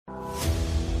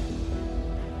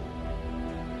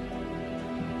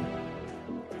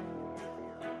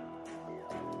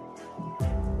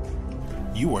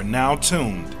You are now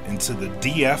tuned into the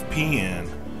DFPN,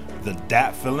 the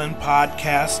Dat Feelin'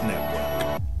 Podcast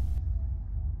Network.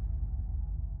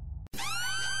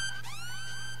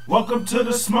 Welcome to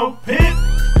the smoke pit.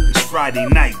 It's Friday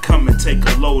night, come and take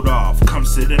a load off. Come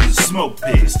sit in the smoke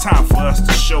pit, it's time for us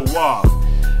to show off.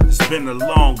 It's been a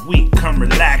long week, come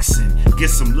relaxing, get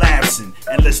some lapsing,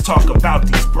 and let's talk about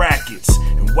these brackets.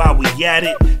 And while we at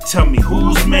it, tell me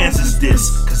whose mans is this?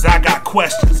 Cause I got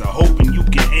questions, I'm hoping you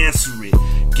can answer it.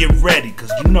 Get ready,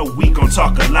 cause you know we gon'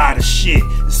 talk a lot of shit.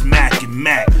 It's Mac and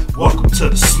Mac, welcome to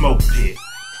the smoke pit.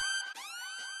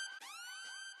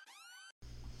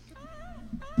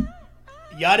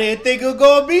 Y'all didn't think it was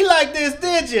gonna be like this,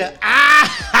 did you?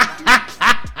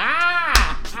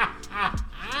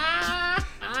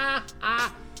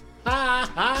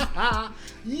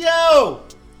 Yo,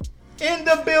 in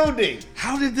the building.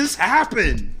 How did this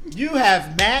happen? You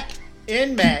have Mac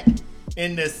and Mac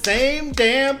in the same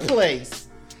damn place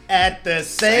at the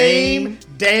same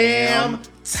damn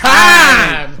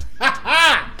time.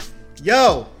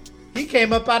 Yo, he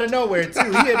came up out of nowhere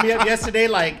too. He hit me up yesterday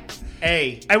like,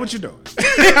 Hey, what you doing?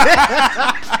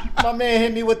 My man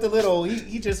hit me with the little,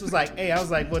 he just was like, hey, I was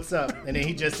like, what's up? And then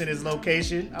he just sent his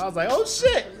location. I was like, oh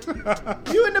shit,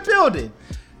 you in the building.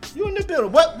 You in the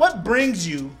building. What brings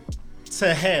you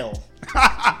to hell?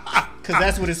 Because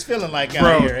that's what it's feeling like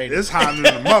out here. Bro, it's hotter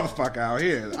than a motherfucker out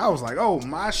here. I was like, oh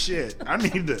my shit. I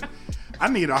need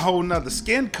a whole nother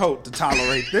skin coat to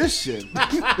tolerate this shit.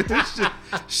 This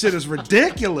shit is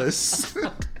ridiculous. You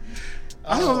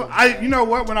know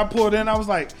what? When I pulled in, I was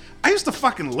like, I used to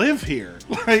fucking live here,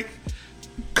 like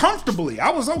comfortably. I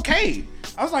was okay.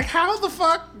 I was like, how the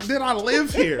fuck did I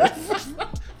live here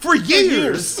for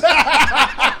years?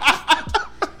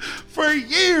 For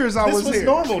years, I was here. This was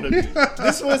normal to me.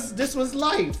 This was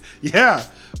life. Yeah,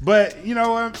 but you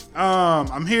know what?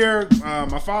 I'm here.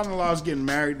 My father-in-law is getting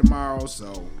married tomorrow,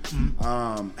 so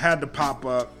had to pop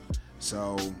up.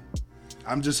 So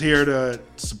I'm just here to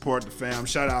support the fam.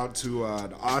 Shout out to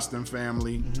the Austin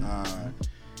family.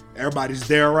 Everybody's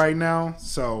there right now,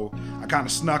 so I kind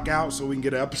of snuck out so we can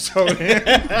get an episode in.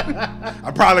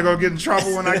 I'm probably going to get in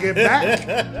trouble when I get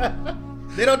back.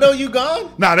 They don't know you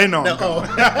gone? Nah, they know I'm gone.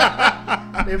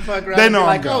 They fuck around. They know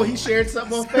like, I'm gone. oh, he shared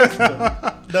something on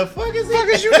Facebook. The fuck is he? What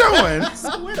the fuck is you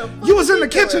doing? You was in the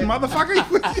kitchen, motherfucker.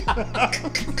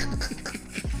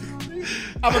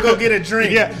 I'm gonna go get a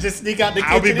drink. Yeah. Just sneak out the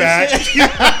kitchen. I'll be back.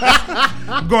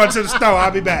 I'm going to the store. I'll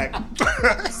be back.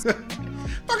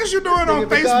 What is you doing on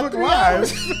Facebook Live?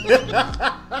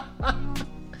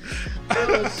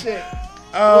 Oh shit.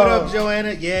 What up,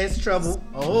 Joanna? Yeah, it's trouble.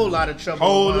 A whole lot of trouble.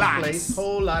 Whole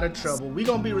lot of trouble. We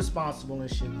gonna be responsible and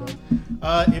shit, though.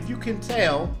 If you can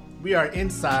tell, we are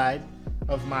inside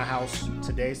of my house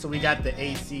today, so we got the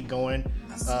AC going.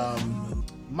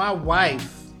 My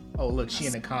wife. Oh, look, she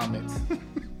in the comments.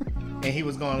 And he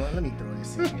was going, let me throw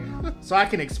this in here. So I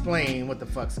can explain what the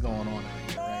fuck's going on out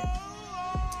here, right?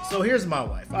 So here's my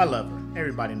wife. I love her.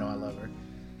 Everybody know I love her.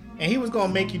 And he was going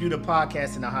to make you do the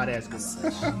podcast in a hot ass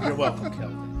garage. You're welcome,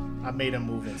 Kelvin. I made him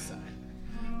move inside.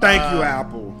 Thank you,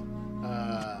 Apple.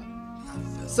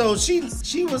 So she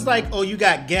was like, oh, you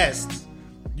got guests.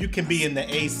 You can be in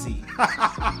the AC.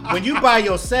 When you by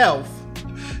yourself,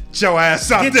 Get your ass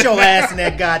out Get your ass in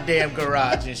that goddamn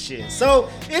garage and shit. So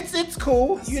it's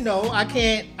cool, you know. I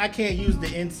can't use the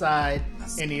inside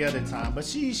any other time. But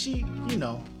she you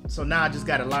know. So now I just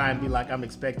gotta lie and be like I'm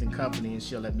expecting company and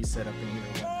she'll let me set up in here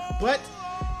and whatnot. But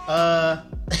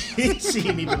she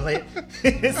didn't even let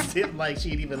it seemed like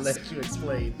she didn't even let you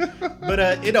explain. But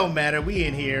it don't matter. We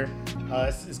in here.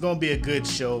 It's gonna be a good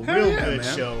show, real good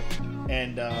show.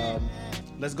 And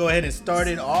let's go ahead and start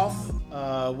it off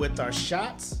with our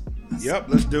shots. Yep,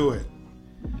 let's do it.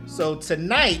 So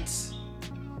tonight,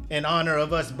 in honor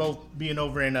of us both being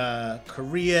over in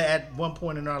Korea at one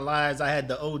point in our lives, I had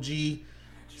the OG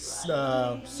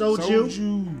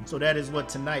soju. So that is what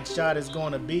tonight's shot is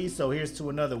going to be. So here's to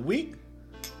another week.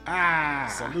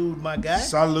 Salute, my guy.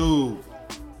 Salute.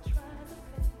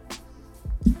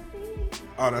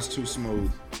 Oh, that's too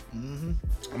smooth. I'm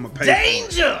gonna pay.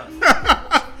 Danger.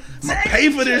 I'm gonna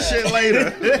pay for this shit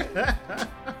later.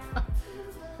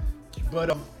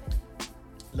 But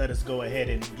let us go ahead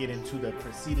and get into the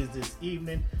proceedings this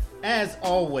evening. As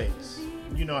always,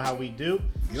 you know how we do.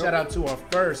 Yep. Shout out to our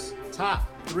first top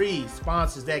 3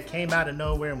 sponsors that came out of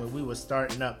nowhere when we were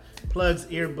starting up. Plugs,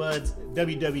 earbuds,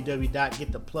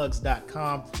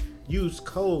 www.gettheplugs.com. use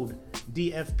code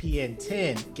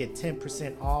DFPN10, get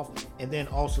 10% off, and then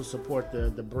also support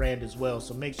the brand as well.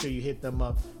 So make sure you hit them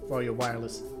up for all your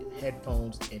wireless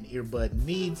headphones and earbud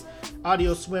needs.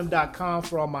 Audioswim.com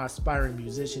for all my aspiring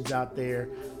musicians out there,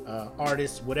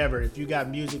 artists, whatever. If you got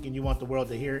music and you want the world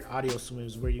to hear it, Audioswim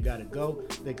is where you got to go.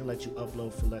 They can let you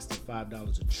upload for less than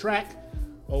 $5 a track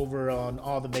over on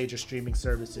all the major streaming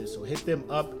services. So hit them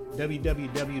up,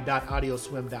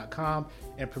 www.audioswim.com,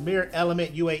 and Premier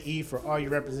Element UAE for all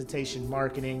your representation,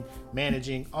 marketing,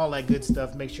 managing, all that good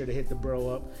stuff. Make sure to hit the bro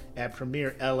up at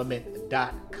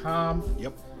premierelement.com.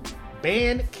 Yep.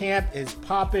 Bandcamp is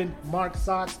popping. Mark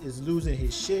Sox is losing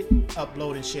his shit,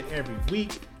 uploading shit every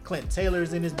week. Clint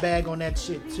Taylor's in his bag on that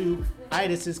shit too.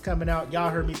 Itis is coming out. Y'all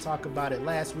heard me talk about it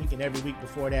last week and every week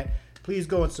before that. Please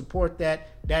go and support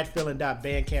that.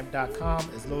 Dadfeelin.bandcamp.com.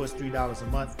 As low as $3 a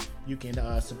month. You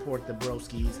can support the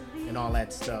broskies and all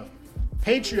that stuff.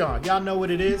 Patreon. Y'all know what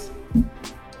it is.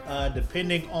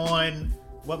 Depending on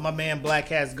what my man Black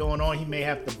has going on, he may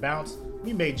have to bounce.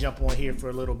 We may jump on here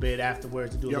for a little bit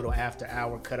afterwards to do a little after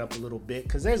hour, cut up a little bit,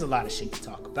 because there's a lot of shit to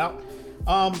talk about.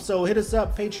 So hit us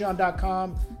up,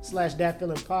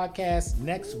 patreon.com/DadFeelinPodcast.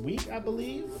 Next week, I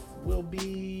believe, will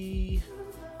be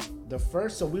the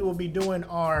first. So we will be doing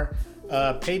our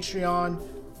Patreon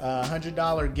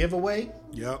 $100 giveaway.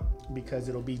 Yep. Because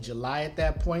it'll be July at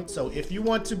that point. So if you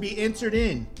want to be entered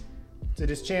in to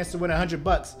this chance to win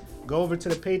 $100, go over to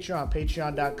the Patreon,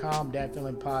 patreon.com,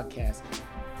 DadFeelinPodcast.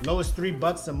 Lowest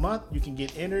 $3 a month, you can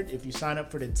get entered. If you sign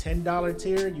up for the $10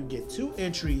 tier, you get 2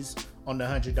 entries on the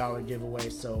 $100 giveaway.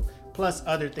 So plus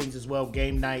other things as well,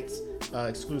 game nights,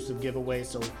 exclusive giveaways.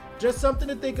 So just something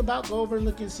to think about. Go over and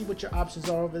look and see what your options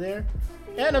are over there.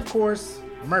 And of course,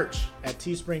 merch at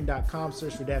teespring.com.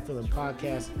 Search for Dat Feelin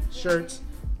Podcast. Shirts,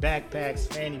 backpacks,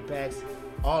 fanny packs,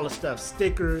 all the stuff.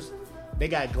 Stickers. They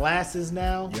got glasses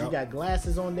now. Yep. You got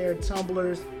glasses on there,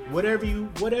 tumblers, whatever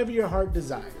your heart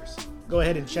desires. Go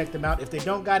ahead and check them out. If they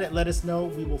don't got it, let us know.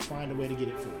 We will find a way to get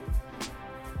it for you.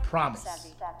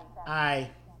 Promise. I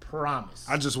promise.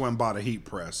 I just went and bought a heat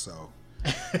press, so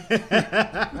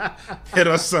hit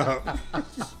us up.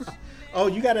 Oh,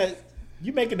 you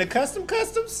making the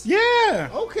customs? Yeah.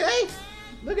 Okay.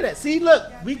 Look at that. See, look,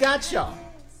 we got y'all.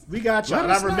 And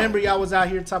I remember y'all was out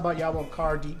here talking about y'all want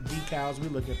car decals. We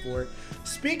looking for it.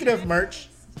 Speaking of merch,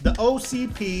 the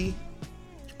OCP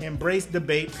Embrace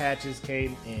Debate patches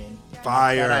came in.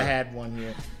 Fire. I had one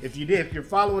here. If you're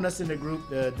following us in the group,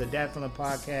 the Dat Feelin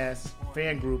Podcast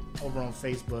fan group over on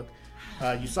Facebook,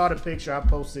 you saw the picture. I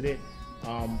posted it.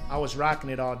 I was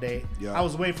rocking it all day. Yeah. I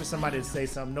was waiting for somebody to say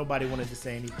something. Nobody wanted to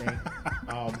say anything.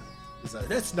 It's like,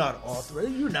 that's not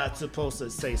authorized. You're not supposed to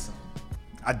say something.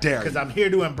 I dare you. Because I'm here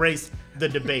to embrace the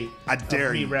debate. I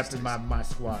dare you. Repping my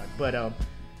squad. But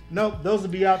no, those will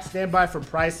be out. Stand by for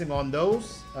pricing on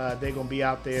those. They're going to be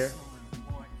out there.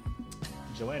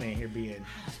 Joanna ain't here being...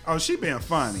 Oh, she being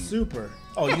funny. Super.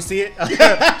 Oh, you see it?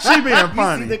 She being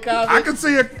funny. You see the comment? I can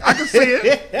see it.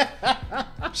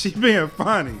 She being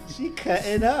funny. She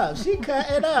cutting up.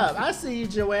 I see you,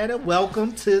 Joanna.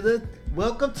 Welcome to the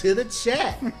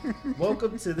chat.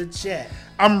 Welcome to the chat.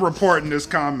 I'm reporting this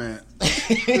comment.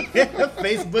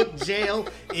 Facebook jail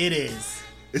it is.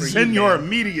 It's in your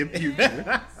immediate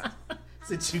future.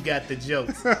 Since you got the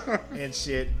jokes and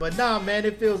shit. But nah, man,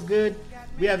 it feels good.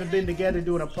 We haven't been together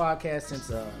doing a podcast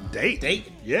since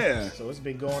date. Yeah. So it's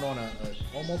been going on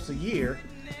almost a year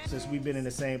since we've been in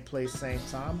the same place, same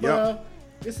time. But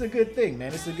it's a good thing,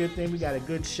 man. It's a good thing. We got a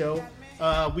good show.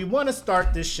 We want to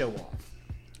start this show off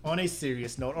on a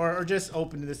serious note, or just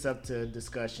open this up to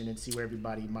discussion and see where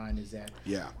everybody's mind is at.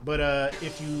 Yeah. But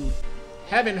if you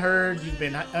haven't heard, you've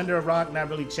been under a rock, not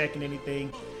really checking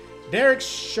anything. Derrick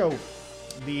Chauvin,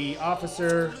 the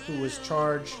officer who was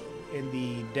charged in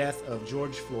the death of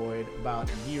George Floyd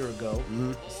about a year ago,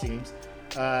 it seems,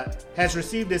 has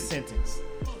received his sentence.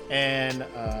 And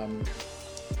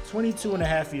 22 and a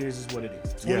half years is what it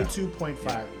is. 22.5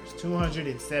 years.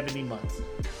 270 months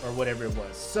or whatever it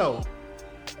was. So,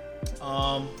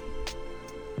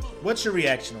 what's your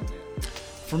reaction on that?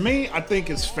 For me, I think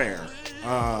it's fair.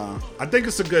 I think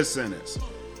it's a good sentence.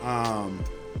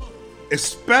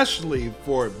 Especially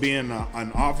for being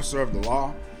an officer of the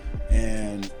law.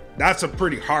 And that's a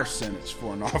pretty harsh sentence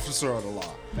for an officer of the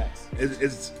law. Facts.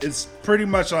 It's pretty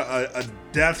much a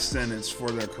death sentence for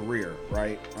their career,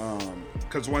 right?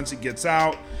 Because once he gets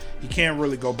out, he can't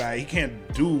really go back. He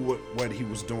can't do what he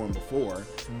was doing before.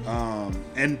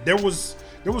 And there was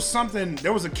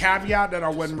a caveat that I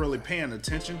wasn't really paying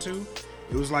attention to.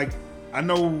 It was like I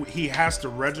know he has to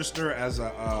register as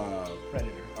a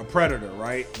predator,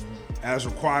 right? Mm-hmm. As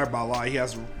required by law, he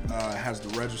has to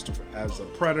register as a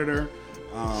predator.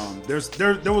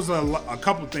 There was a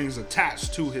couple things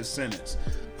attached to his sentence.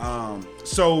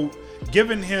 So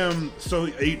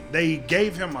they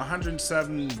gave him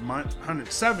 170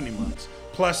 months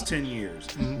plus 10 years,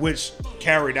 mm-hmm. which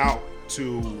carried out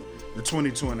to the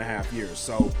 22 and a half years.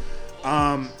 So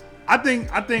I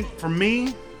think for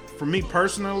me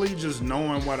personally, just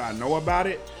knowing what I know about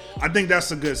it, I think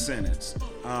that's a good sentence.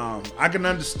 I can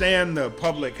understand the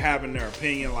public having their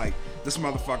opinion, like, this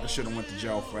motherfucker should have went to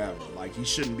jail forever. Like, he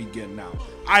shouldn't be getting out.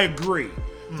 I agree.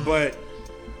 Mm-hmm. But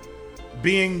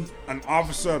being an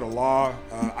officer of the law,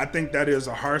 I think that is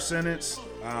a harsh sentence.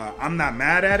 I'm not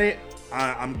mad at it.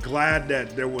 I'm glad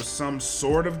that there was some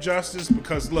sort of justice,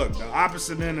 because, look, the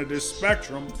opposite end of this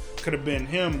spectrum could have been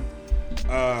him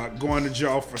going to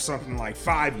jail for something like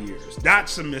 5 years.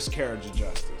 That's a miscarriage of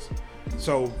justice.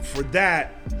 So for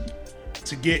that,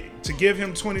 to give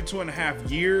him 22 and a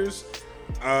half years,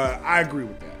 I agree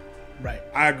with that. Right.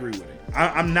 I agree with it.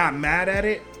 I'm not mad at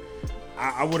it.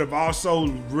 I would have also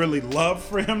really loved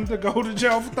for him to go to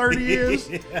jail for 30 years,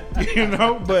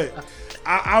 but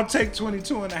I'll take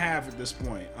 22 and a half at this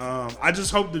point. I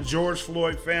just hope the George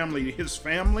Floyd family, his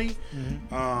family,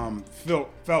 mm-hmm.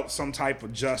 Felt some type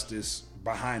of justice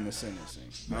behind the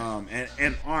sentencing,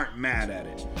 and aren't mad at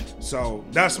it. So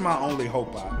that's my only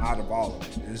hope out of all of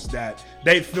it, is that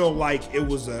they feel like it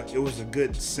was a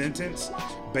good sentence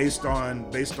based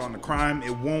on the crime.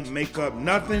 It won't make up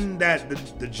nothing that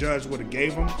the judge would have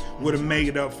gave him, would have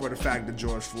made up for the fact that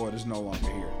George Floyd is no longer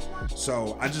here.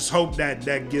 So I just hope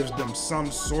that gives them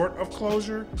some sort of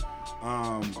closure.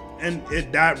 And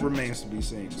that remains to be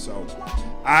seen. So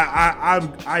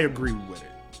I agree with it.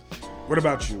 What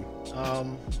about you?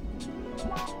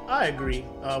 I agree.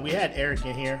 We had Eric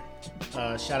in here.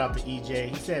 Shout out to EJ.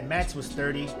 He said Max was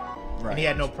 30, right, and he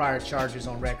had no prior charges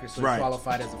on record, so he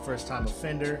qualified as a first-time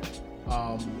offender.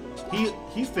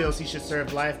 He feels he should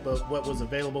serve life, but what was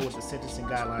available with the sentencing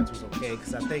guidelines was okay,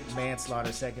 because I think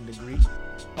manslaughter, second degree,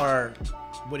 or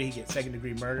what did he get? Second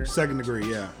degree murder? Second degree,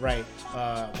 yeah. Right.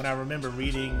 When I remember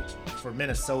reading for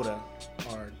Minnesota,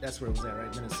 or that's where it was at,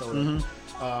 right? Minnesota.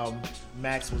 Mm-hmm.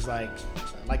 Max was like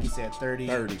you said, 30.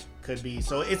 Could be.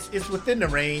 So it's within the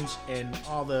range, and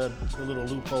all the little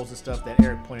loopholes and stuff that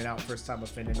Eric pointed out, first time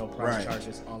offender, no prior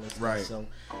charges, all this stuff. So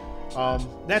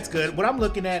that's good. What I'm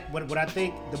looking at, what I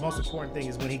think the most important thing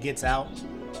is when he gets out,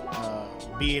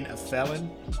 being a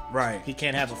felon. Right. He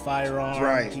can't have a firearm.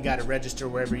 Right. He got to register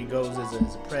wherever he goes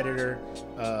as a predator.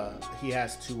 He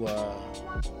has to,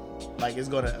 it's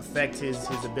going to affect his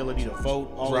ability to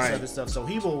vote, all this other stuff. So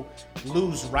he will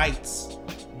lose rights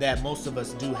that most of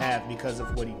us do have because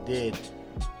of what he did.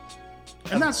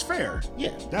 And that's fair.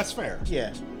 Yeah. That's fair.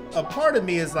 Yeah. A part of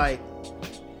me is like,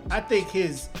 I think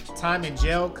his time in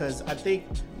jail, because I think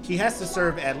he has to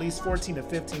serve at least 14 to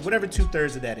 15, whatever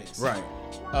 2/3 of that is. Right.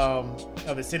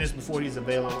 Of his sentence before he's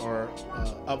available or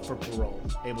up for parole,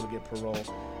 able to get parole.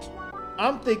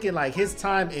 I'm thinking like his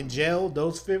time in jail,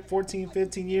 those 14,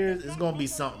 15 years, is going to be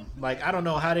something. Like, I don't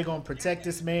know how they're going to protect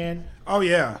this man. Oh,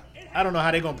 yeah. I don't know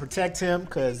how they're going to protect him,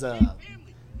 because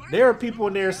there are people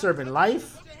in there serving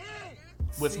life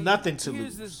with nothing to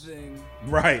lose.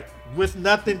 Right. With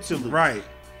nothing to lose. Right.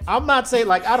 I'm not saying,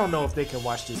 like, I don't know if they can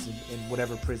watch this in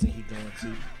whatever prison he's going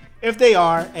to. If they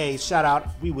are, hey, shout out,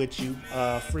 we with you.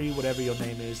 Free, whatever your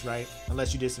name is, right?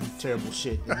 Unless you did some terrible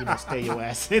shit, then, stay your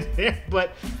ass in there.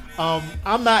 But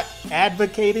I'm not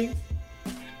advocating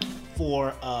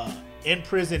for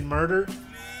in-prison murder.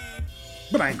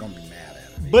 But I ain't gonna be mad at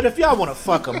it. But if y'all want to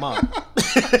fuck him up.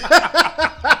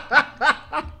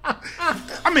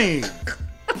 I mean,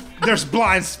 there's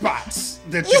blind spots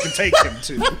that you can take him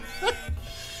to.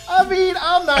 I mean,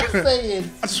 I'm not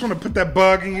saying I just want to put that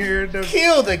bug in here.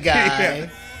 Kill the guy. Yeah.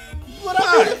 But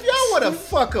I mean, if y'all want to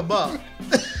fuck him up.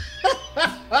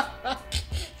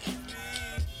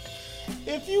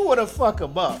 If you want to fuck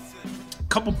him up.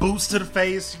 Couple boots to the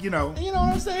face, You know what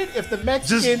I'm saying? If the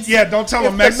Mexicans... don't tell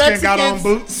them Mexican got on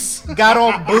boots. Got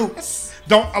on boots.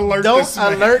 Don't alert this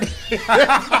man.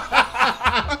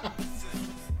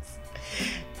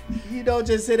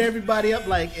 Just hit everybody up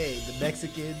like, hey, the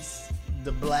Mexicans...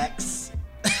 the blacks,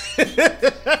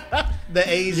 the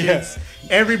Asians,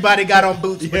 everybody got on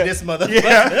boots with this motherfucker.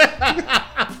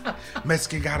 Yeah.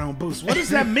 Mexican got on boots. What does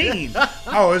that mean?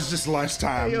 Oh, it's just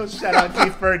lunchtime. Yo, shout out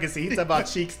Keith Ferguson. He talking about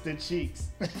cheeks to cheeks.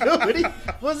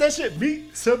 What's that shit?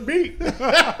 Meat to meat.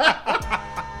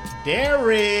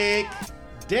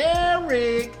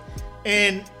 Derrick.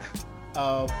 And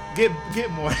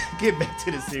get back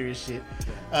to the serious shit.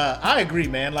 I agree,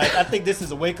 man. Like, I think this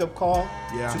is a wake up call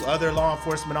to other law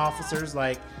enforcement officers.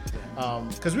 Like,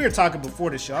 because we were talking before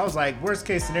the show, I was like, worst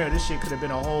case scenario, this shit could have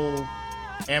been a whole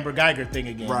Amber Geiger thing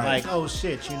again. Right. Like, oh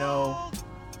shit,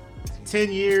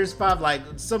 10 years, 5, like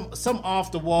some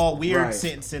off the wall weird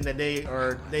sentencing that they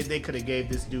could have gave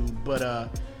this dude, but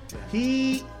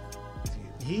he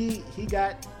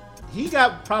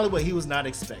got probably what he was not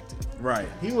expecting. Right.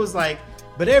 He was like,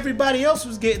 but everybody else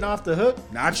was getting off the hook.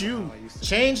 Not you.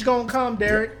 Change gonna come,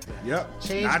 Derrick. Yep.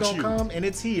 Change Not gonna you. come, and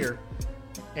it's here.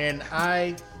 And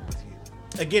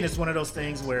again, it's one of those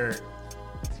things where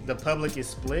the public is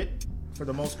split for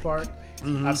the most part.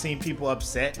 Mm-hmm. I've seen people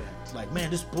upset, like, man,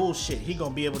 this bullshit. He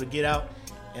gonna be able to get out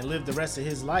and live the rest of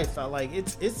his life. I like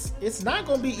it's not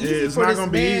gonna be easy. It's for not this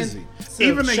gonna be man easy.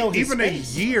 to show his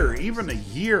face. A year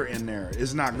in there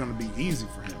is not gonna be easy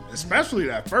for him, especially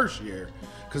that first year,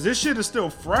 because this shit is still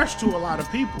fresh to a lot of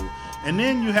people. And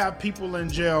then you have people in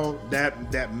jail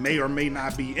that may or may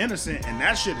not be innocent, and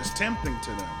that shit is tempting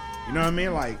to them. You know what I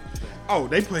mean? Like, oh,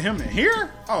 they put him in here.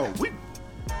 Oh,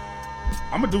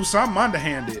 I'm gonna do something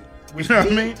underhanded. You know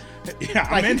what I mean? Yeah,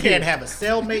 like, he can't have a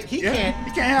cellmate. He can't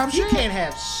have shit. He can't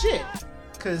have shit.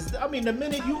 Cause I mean, the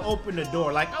minute you open the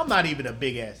door, like, I'm not even a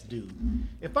big ass dude.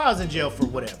 If I was in jail for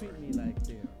whatever,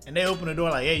 and they open the door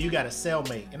like, hey, you got a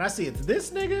cellmate, and I see it's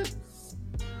this nigga,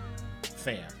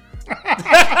 fam,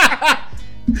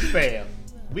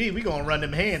 we gonna run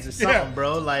them hands or something,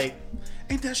 bro. Like,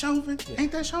 ain't that Chauvin?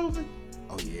 Ain't that Chauvin?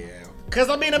 Oh yeah. Cause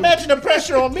I mean, imagine the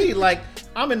pressure on me. Like,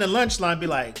 I'm in the lunch line, be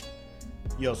like,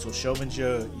 yo, so Chauvin's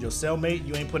your cellmate?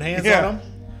 You ain't put hands on him?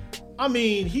 I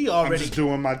mean, he already. I'm just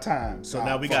doing my time. So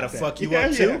now we gotta fuck you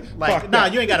up too? Like, nah,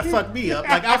 you ain't gotta fuck me up.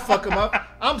 Like, I'll fuck him up.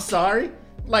 I'm sorry.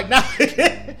 Like, now,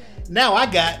 now I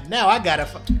gotta.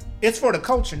 It's for the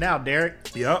culture now, Derrick.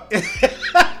 Yep.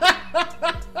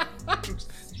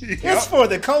 It's for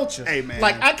the culture. Hey, man.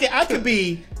 Like, I could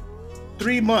be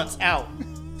 3 months out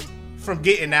from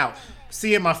getting out,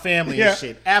 seeing my family and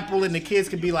shit. Apple and the kids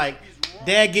could be like,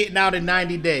 Dad getting out in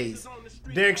 90 days.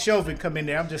 Derrick Chauvin come in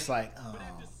there. I'm just like, oh,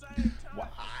 why?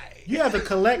 You have a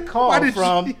collect call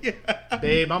from,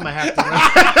 babe, I'm going to have to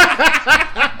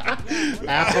run.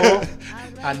 Apple,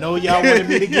 I know y'all wanted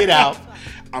me to get out.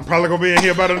 I'm probably going to be in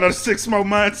here about another 6 more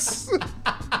months.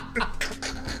 I'm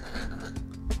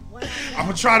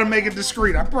going to try to make it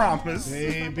discreet, I promise.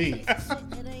 Baby.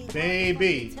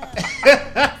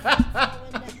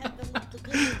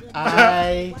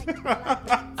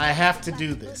 I have to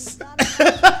do this.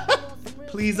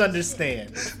 Please understand.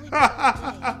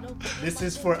 This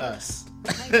is for us.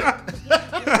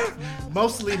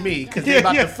 Mostly me, because they're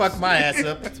about to fuck my ass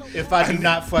up if I do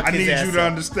not fuck his ass up. I need you to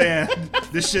understand.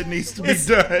 This shit needs to be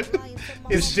done.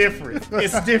 It's different.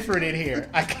 It's different in here.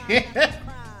 I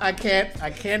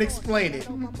can't explain it.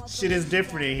 Shit is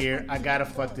different in here. I gotta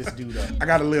fuck this dude up. I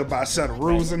gotta live by a set of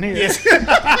rules in here. Yes.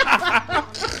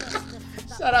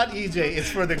 Shout out EJ. It's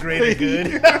for the greater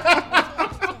good.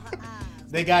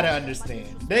 They gotta understand.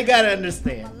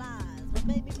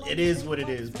 It is what it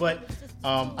is. But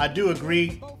I do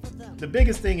agree. The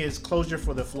biggest thing is closure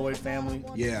for the Floyd family.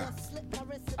 Yeah.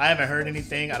 I haven't heard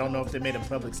anything. I don't know if they made a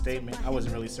public statement. I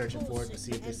wasn't really searching for it to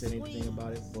see if they said anything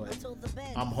about it. But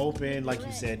I'm hoping, like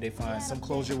you said, they find some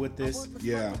closure with this.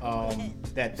 Yeah.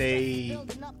 That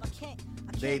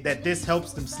that this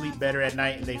helps them sleep better at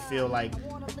night and they feel like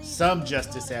some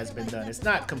justice has been done. It's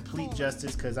not complete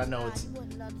justice, because I know it's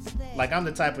like, I'm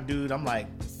the type of dude, I'm like,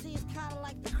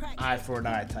 eye for an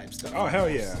eye type stuff. Oh, hell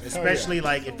yeah. Especially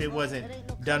like if it wasn't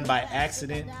done by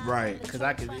accident. Right. Because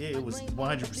it was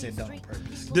 100% done on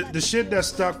purpose. The shit that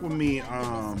stuck with me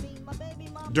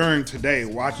during today,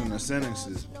 watching the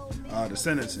sentencing,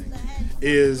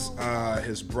 is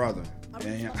his brother.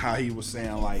 And how he was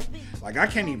saying, like I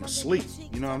can't even sleep.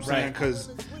 You know what I'm saying? Because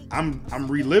I'm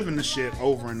reliving the shit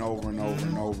over and over and over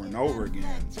and over and over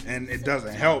again. And it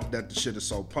doesn't help that the shit is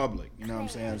so public. You know what I'm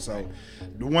saying? So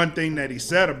the one thing that he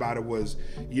said about it was,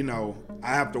 I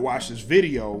have to watch this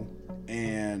video,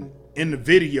 and in the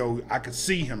video I could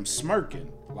see him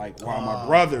smirking, like, while my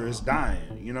brother is dying.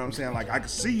 You know what I'm saying? Like, I could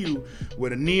see you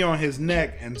with a knee on his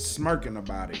neck and smirking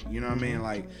about it. You know what I mean?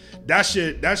 Like, that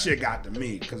shit got to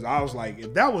me, because I was like,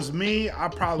 if that was me, I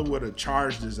probably would have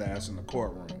charged his ass in the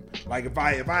courtroom. Like, if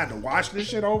I had to watch this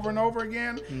shit over and over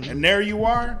again, and there you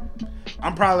are,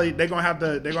 they're gonna have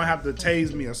to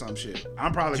tase me or some shit.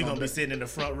 I'm probably gonna be sitting in the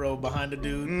front row behind the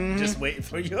dude, just waiting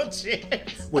for your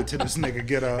chance. Wait till this nigga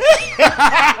get up.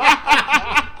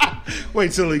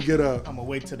 Wait till he get up. I'm gonna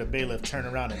wait till the bailiff turn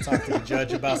around and talk to the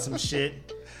judge about some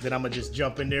shit. Then I'm gonna just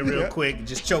jump in there real quick and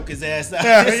just choke his ass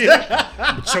out.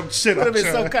 Choke shit out. Put him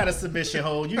in some kind of submission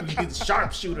hold. You can get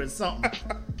sharpshooter or something.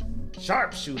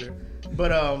 Sharpshooter.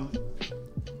 But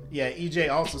yeah, EJ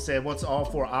also said once all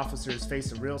 4 officers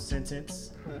face a real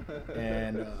sentence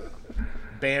and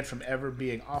banned from ever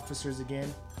being officers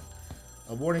again.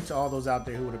 A warning to all those out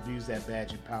there who would abuse that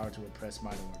badge and power to oppress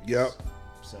minorities. Yep.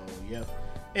 So, yep.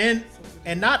 And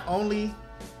not only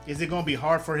is it going to be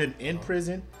hard for him in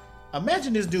prison,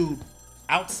 imagine this dude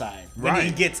outside when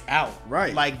he gets out.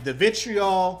 Right. Like the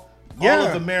vitriol, all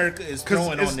of America is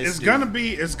throwing on this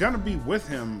dude. It's gonna be with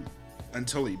him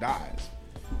until he dies.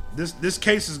 This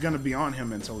case is gonna be on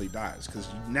him until he dies because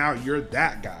now you're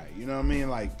that guy. You know what I mean?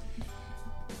 Like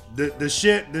the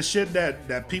shit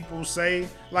that people say,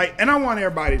 like, and I want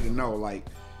everybody to know, like,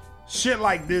 shit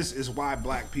like this is why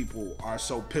black people are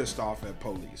so pissed off at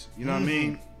police. You know what I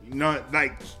mean? You know,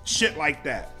 like shit like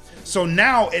that. So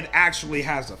now it actually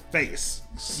has a face.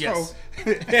 So, yes.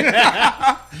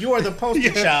 You are the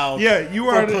poster child you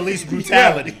are for police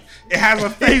brutality. Yeah, it has a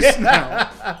face now.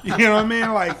 You know what I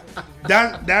mean? Like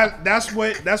that's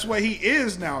what he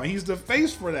is now. He's the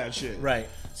face for that shit. Right.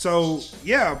 So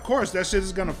yeah, of course that shit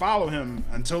is gonna follow him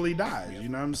until he dies. You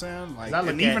know what I'm saying? Like,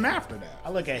 and even after that. I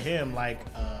look at him like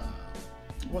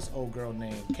what's old girl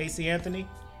name? Casey Anthony.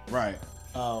 Right.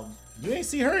 You ain't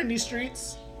see her in these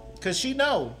streets because she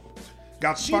know.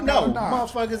 She know.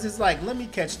 Motherfuckers is like, let me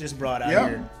catch this broad out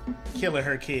here killing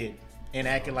her kid and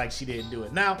acting like she didn't do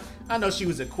it. Now, I know she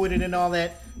was acquitted and all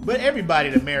that, but everybody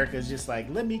in America is just like,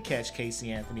 let me catch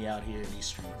Casey Anthony out here in these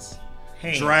streets.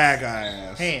 Hands. Drag her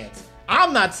ass. Hands.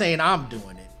 I'm not saying I'm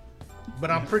doing it,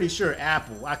 but I'm pretty sure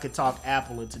I could talk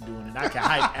Apple into doing it. I can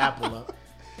hype Apple up.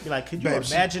 Be like, could you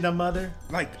imagine a mother?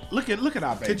 Like, look at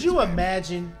our babies. Could you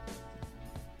imagine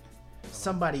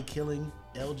somebody killing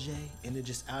LJ and they're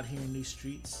just out here in these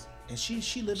streets and she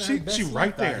living her best life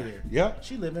right there. out here. Yep.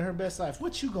 She living her best life.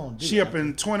 What you gonna do? She up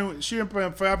in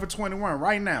Forever 21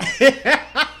 right now.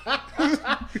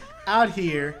 Out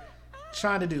here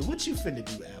trying to do what you finna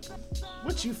do, Apple.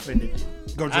 What you finna do?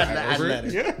 Go drag her. I'd let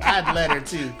her. I'd let her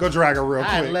too. Go drag her real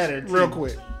quick. I'd let her too. Real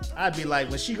quick. I'd be like,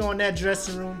 when she go in that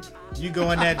dressing room, you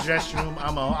go in that dressing room,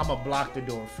 I'm a block the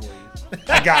door for you.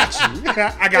 I got you.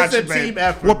 I got you, babe. It's a team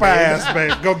effort. Whoop her ass,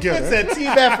 babe. Go get her. It's a team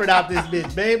effort out this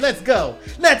bitch, babe. Let's go.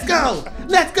 Let's go.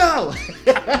 Let's go.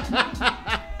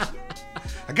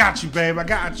 I got you, babe. I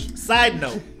got you. Side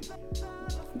note.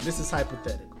 This is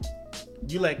hypothetical.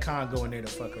 You let Khan go in there to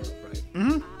fuck her up, right?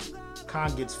 Mm-hmm.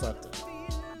 Khan gets fucked up.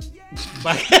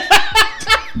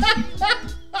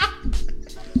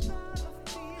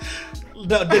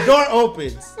 The door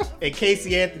opens and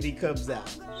Casey Anthony comes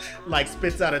out, like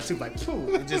spits out a tube, like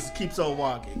pooh, and just keeps on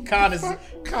walking. Khan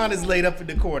is laid up in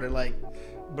the corner, like,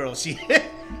 bro,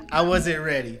 I wasn't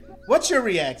ready. What's your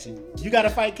reaction? You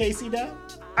gotta fight Casey now?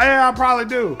 Yeah, I probably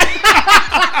do.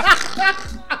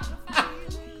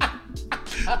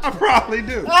 I probably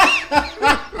do.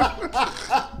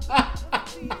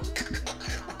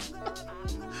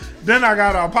 Then I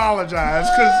gotta apologize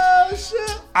because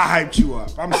I hyped you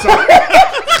up. I'm sorry.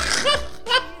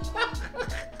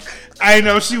 I ain't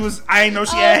know she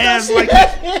had hands like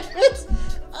that.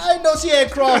 I didn't know she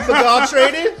had Krav Maga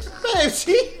training. Babe,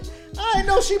 I didn't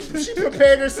know she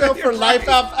prepared herself for life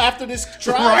after this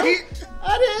trial. Right?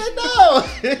 I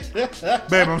didn't know.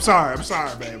 Babe, I'm sorry,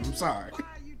 babe. I'm sorry.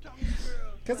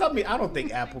 Because, I mean, I don't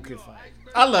think Apple can fight.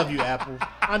 I love you, Apple.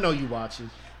 I know you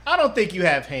watching. I don't think you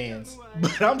have hands.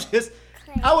 But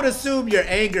I would assume your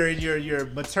anger and your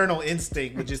maternal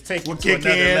instinct would just take you to another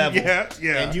level.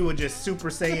 Yeah. And you would just Super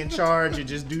Saiyan charge and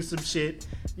just do some shit.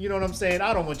 You know what I'm saying?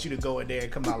 I don't want you to go in there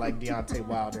and come out like Deontay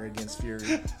Wilder against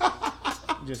Fury.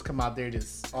 Just come out there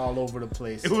just all over the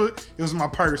place. It was my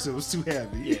purse. It was too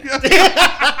heavy.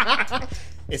 Yeah.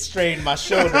 It strained my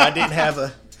shoulder. I didn't have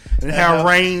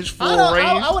range, full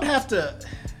range. I would have to.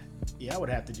 Yeah, I would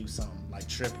have to do something like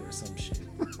trip her or some shit.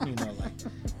 You know, like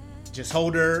just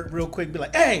hold her real quick. Be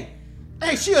like, hey,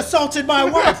 she assaulted my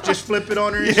wife. Just flip it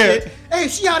on her and shit. Hey,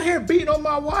 she out here beating on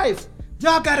my wife.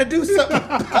 Y'all gotta do something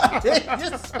about it.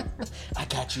 I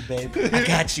got you, babe. I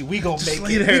got you. We gonna make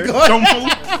it.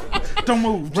 Don't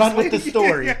move. Run with the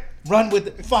story. Run with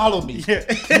it. Follow me. Yeah.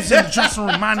 Who's in the dressing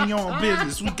room minding your own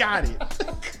business? We got it.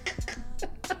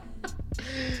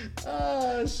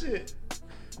 Oh, shit.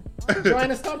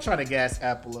 Joanna, stop trying to gas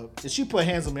Apple up. If she put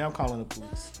hands on me, I'm calling the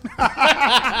police.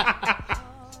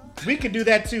 We can do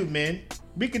that too, man.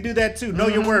 We can do that too. Know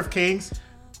your worth, kings.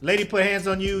 Lady put hands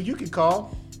on you, you can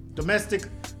call. Domestic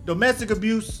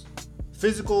abuse,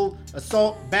 physical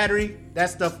assault, battery, that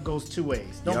stuff goes two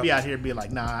ways. Don't be out here being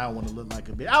like, nah, I don't want to look like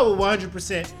a bitch. I would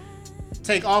 100%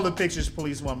 take all the pictures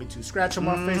police want me to. Scratch on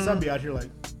my face, I'll be out here like,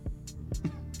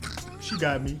 she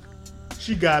got me.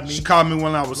 She got me. She called me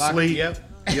when I was Lock- asleep. Yep.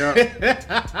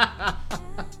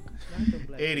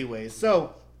 Anyway,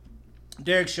 so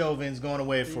Derrick Chauvin's going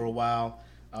away for a while.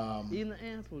 Even the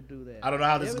ants will do that. I don't know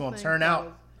how this is going to Everything turn out.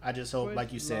 cause I just hope,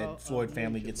 like you said, law Floyd of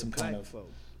family nature gets some with kind black of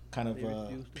folk. They peace,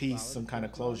 refuse to peace, follow some kind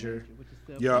of the law of closure nature, which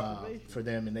is Yeah. self-preservation. for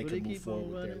them, and they But can they move keep on forward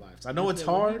with their running. lives. I know They it's said,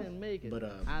 well, he hard, didn't make it. but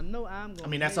I know I'm gonna I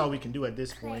mean, that's make all it. we can do at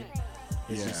this point.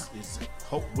 Is Yeah. just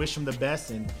hope, wish him the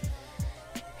best, and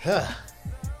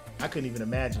I couldn't even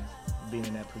imagine being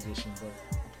in that position.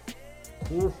 But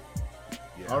cool.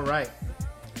 Yeah. All right.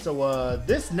 So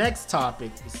this next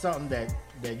topic is something that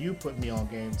you put me on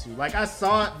game to. Like, I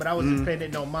saw it, but I was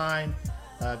dependent on mine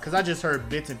because I just heard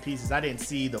bits and pieces. I didn't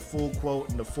see the full quote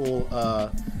and the full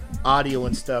audio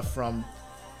and stuff from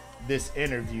this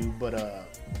interview. But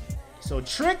so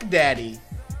Trick Daddy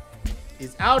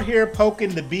is out here poking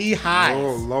the Bey-Hive.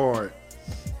 Oh Lord.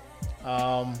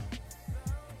 I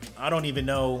don't even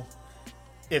know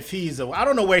if I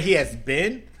don't know where he has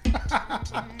been.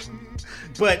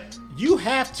 But you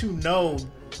have to know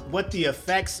what the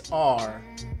effects are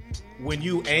when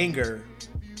you anger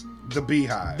The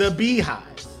Bey-Hive. the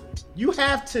Bey-Hive. You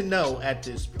have to know at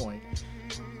this point.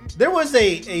 There was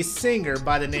a singer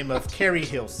by the name of Carrie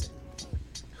Hilson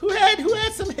who had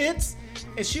some hits,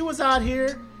 and she was out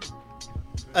here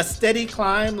a steady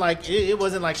climb. Like it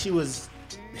wasn't like she was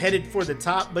headed for the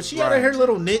top, but she had Right. her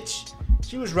little niche.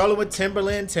 She was rolling with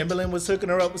Timberland. Timberland was hooking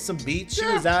her up with some beats. She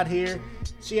was out here.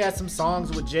 She had some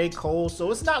songs with J. Cole,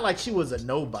 so it's not like she was a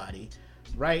nobody,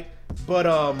 right?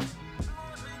 But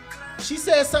she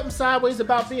said something sideways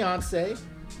about Beyonce,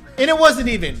 and it wasn't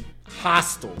even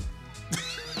hostile.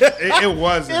 It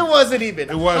wasn't. It wasn't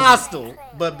even wasn't. hostile.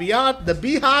 But the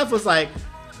Bey-Hive was like,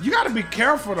 You got to be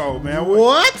careful though, man.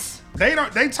 what? They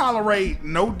tolerate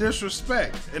no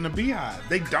disrespect in the Bey-Hive.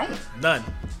 They don't. None.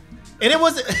 And it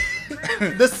was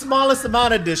the smallest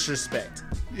amount of disrespect.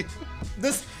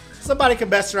 Somebody can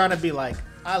mess around and be like,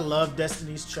 I love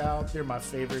Destiny's Child. They're my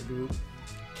favorite group.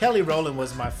 Kelly Rowland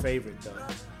was my favorite though.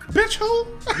 Bitch, who?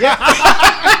 Yeah.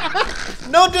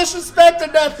 No disrespect or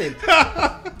nothing.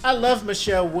 I love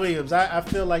Michelle Williams. I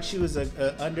feel like she was an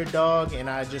underdog, and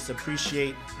I just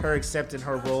appreciate her accepting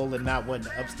her role and not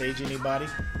wanting to upstage anybody.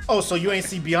 Oh, so you ain't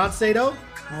see Beyonce though?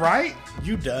 Right?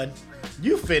 You done.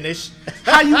 You finished.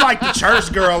 How you like the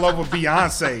church girl over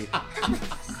Beyonce?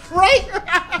 Right?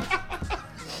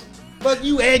 But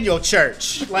you and your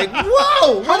church. Like,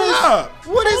 whoa!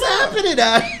 What is happening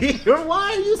out here?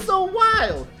 Why are you so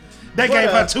wild? They But, gave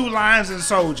her 2 lines in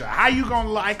Soldier. How you gonna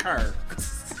like her?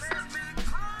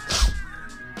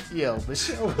 Yo,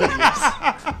 Michelle Williams.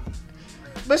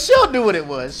 Michelle knew what it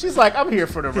was. She's like, I'm here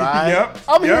for the ride. Yep,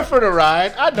 I'm here yep. for the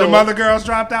ride. I know. The other girls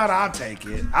dropped out. I'll take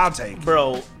it.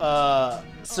 Bro,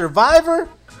 Survivor,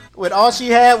 when all she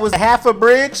had was half a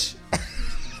bridge.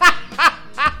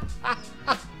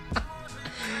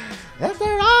 After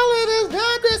all it is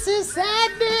goodness and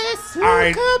sadness, who All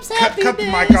right, comes happiness? cut the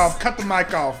mic off. Cut the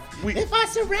mic off. If I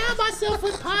surround myself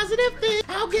with positive things,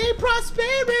 I'll gain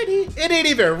prosperity. It didn't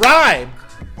even rhyme.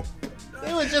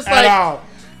 It was just At like, all.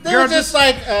 they Girl, were just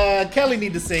like, Kelly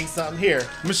need to sing something here.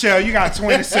 Michelle, you got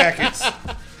 20 seconds.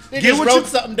 They just wrote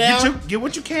something down. Get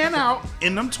what you can out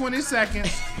in them 20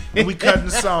 seconds, and we cutting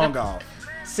the song off.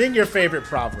 Sing your favorite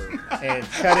proverb and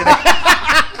cut it out.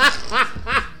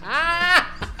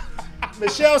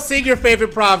 Michelle, sing your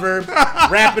favorite proverb.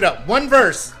 Wrap it up. One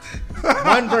verse.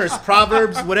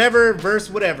 Proverbs, whatever, verse,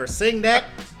 whatever. Sing that.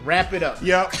 Wrap it up.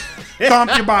 Yep.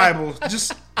 Thump your Bible.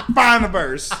 Just find the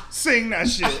verse. Sing that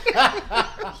shit.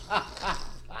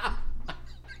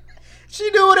 She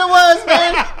knew what it was,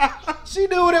 man. She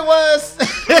knew what it was.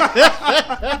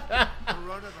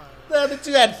 The other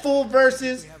two had full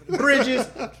verses, bridges,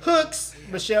 hooks.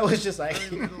 Michelle was just like, after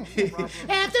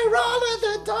all of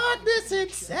the darkness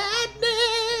and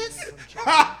sadness,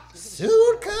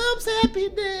 soon comes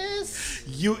happiness.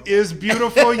 You is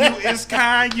beautiful. You is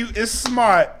kind. You is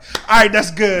smart. All right,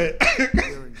 that's good.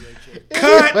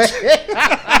 Cut.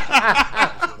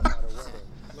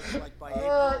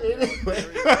 Anyway,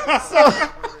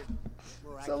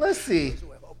 so let's see.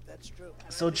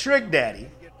 So Trick Daddy,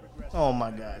 oh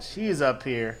my gosh, he's up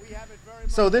here.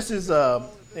 So this is the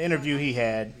interview he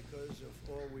had.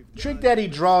 Trick Daddy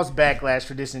draws backlash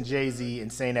for dissing Jay-Z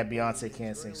and saying that Beyonce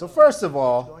can't sing. So first of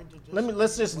all,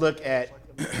 let's just look at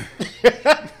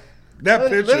That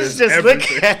picture let's is just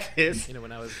everything. look at this. You know,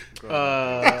 when I was growing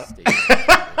up,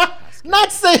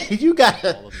 Not saying you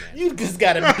just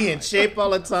gotta be in shape all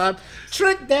the time.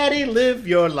 Trick Daddy, live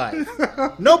your life.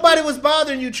 Nobody was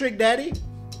bothering you, Trick Daddy.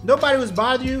 Nobody was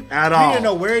bothering you At You all. didn't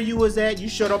know where you was at. You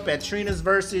showed up at Trina's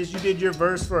verses. You did your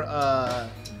verse for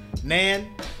Nan.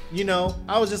 You know,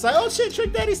 I was just like, oh shit,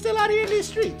 Trick Daddy's still out here in these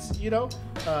streets. You know,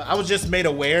 I was just made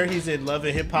aware he's in Love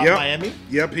and Hip Hop Miami.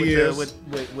 Yep, he is.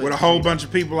 With a whole bunch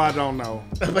of people I don't know.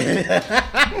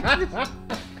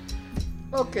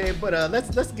 Okay, but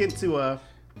let's get to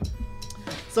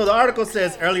So the article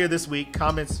says earlier this week,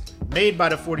 comments made by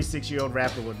the 46-year-old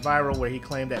rapper went viral, where he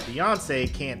claimed that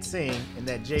Beyonce can't sing and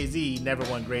that Jay-Z never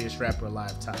won Greatest Rapper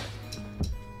Alive title.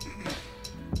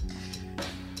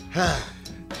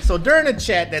 So during a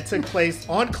chat that took place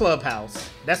on Clubhouse,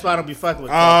 that's why I don't be fucking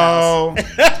with Clubhouse. Oh,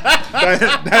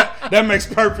 that makes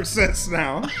perfect sense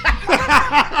now.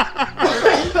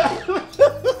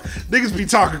 Niggas be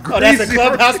talking greasy. Oh, that's a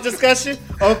Clubhouse discussion?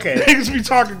 Okay. Niggas be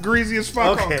talking greasy as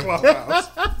fuck Okay. on Clubhouse.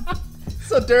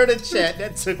 So during the chat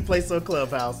that took place on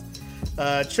Clubhouse,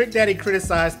 Trick Daddy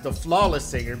criticized the Flawless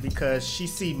singer because she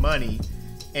see money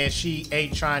and she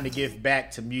ain't trying to give back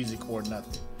to music or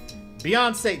nothing.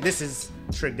 Beyonce, this is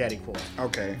Trick Daddy quote.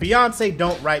 Okay. Beyonce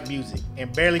don't write music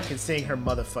and barely can sing her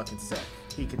motherfucking self.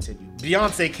 He continued.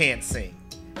 Beyonce can't sing.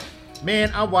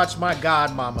 Man, I watched my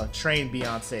godmama train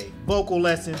Beyonce. Vocal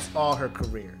lessons all her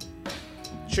career.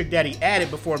 Trick Daddy added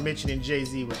before mentioning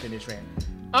Jay-Z within his rant.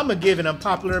 I'ma give an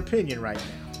unpopular opinion right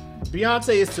now.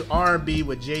 Beyonce is to R&B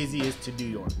what Jay-Z is to New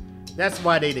York. That's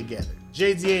why they together.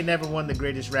 Jay-Z ain't never won the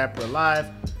greatest rapper alive.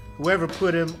 Whoever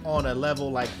put him on a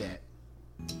level like that.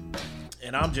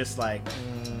 And I'm just like,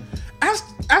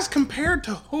 As compared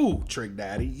to who, Trick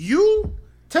Daddy? You?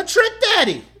 to Trick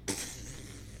Daddy.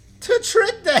 To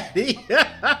Trick Daddy.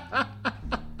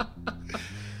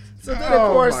 So then,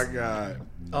 of course, Oh my God.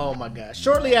 oh my God.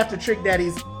 Shortly after Trick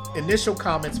Daddy's initial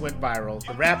comments went viral,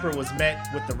 the rapper was met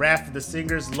with the wrath of the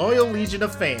singer's loyal legion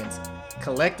of fans,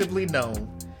 collectively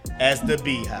known as the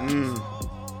Bey-Hive.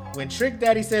 When Trick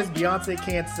Daddy says Beyonce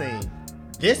can't sing,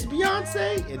 this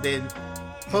Beyonce, and then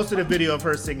posted a video of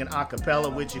her singing a cappella,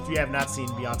 which if you have not seen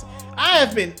Beyonce, I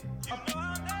have been.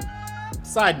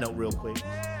 Side note, real quick.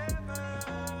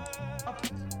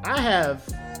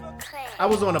 I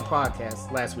was on a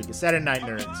podcast last week, a Saturday Night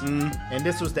Nerds, and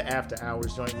this was the after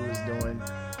hours joint we was doing.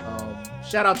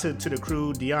 Shout out to the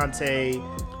crew, Deontay.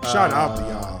 Shout out to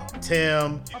y'all.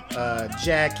 Tim,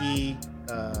 Jackie,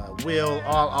 Will,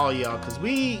 all y'all, because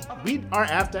we our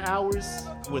after hours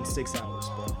with 6 hours,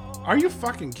 bro. Are you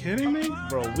fucking kidding me?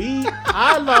 Bro,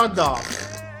 I logged off.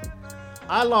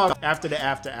 I logged after the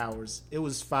after hours. It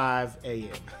was 5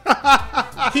 a.m.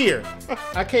 Here,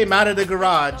 I came out of the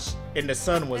garage and the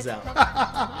sun was out.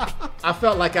 I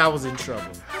felt like I was in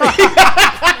trouble.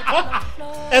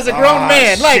 As a grown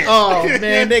man, shit. like, oh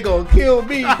man, they gonna kill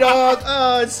me, dog.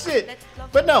 Oh shit.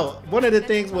 But no, one of the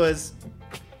things was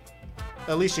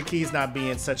Alicia Keys not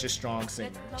being such a strong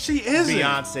singer. She isn't.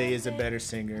 Beyonce is a better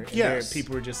singer. And Yes.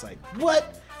 people were just like,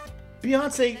 what?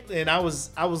 Beyonce, and I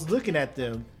was looking at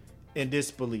them in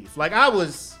disbelief. Like I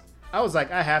was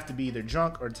like, I have to be either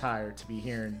drunk or tired to be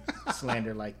hearing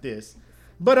slander like this.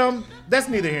 But that's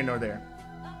neither here nor there.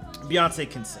 Beyonce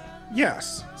can sing.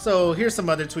 Yes. So here's some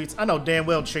other tweets. I know damn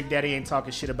well Trick Daddy ain't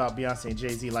talking shit about Beyonce and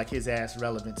Jay-Z like his ass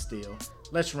relevant still.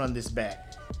 Let's run this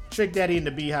back. Trick Daddy and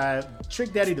the Bey-Hive.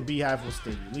 Trick Daddy, the Bey-Hive will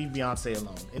steal you. Leave Beyonce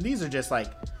alone. And these are just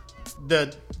like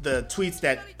the tweets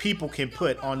that people can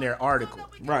put on their article.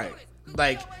 Right.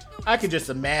 Like I could just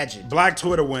imagine. Black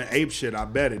Twitter went ape shit. I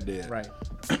bet it did. Right.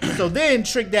 So then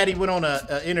Trick Daddy went on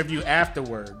a interview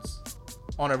afterwards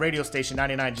on a radio station,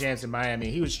 99 Jams in Miami.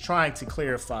 He was trying to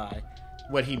clarify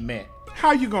what he meant.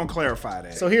 How you gonna clarify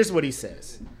that? So here's what he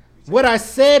says. What I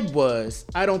said was,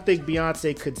 I don't think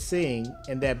Beyonce could sing,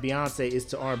 and that Beyonce is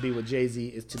to R&B what Jay-Z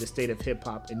is to the state of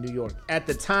hip-hop in New York. At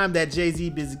the time that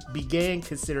Jay-Z began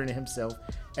considering himself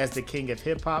as the king of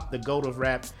hip-hop, the goat of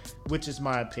rap, which is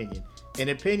my opinion. And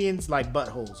opinions like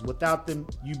buttholes. Without them,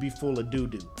 you be full of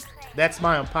doo-doo. That's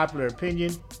my unpopular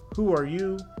opinion. Who are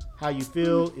you? How you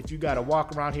feel? If you gotta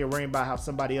walk around here worrying about how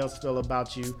somebody else feel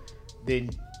about you, then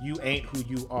you ain't who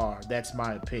you are. That's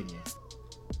my opinion.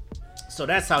 So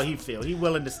that's how he feel. He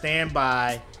willing to stand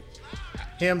by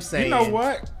him saying. You know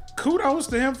what? Kudos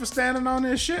to him for standing on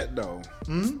his shit though.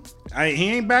 Mm-hmm. He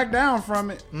ain't back down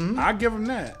from it. Mm-hmm. I give him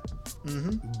that.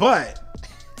 Mm-hmm. But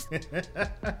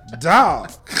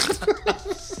dog,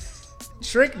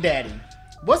 Trick Daddy.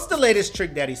 What's the latest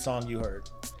Trick Daddy song you heard?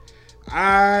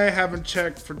 I haven't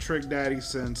checked for Trick Daddy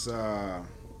since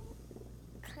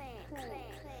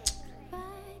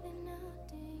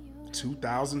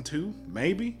 2002,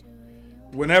 maybe.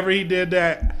 Whenever he did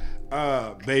that,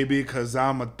 baby, cause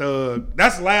I'm a thug.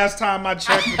 That's the last time I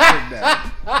checked for Trick Daddy.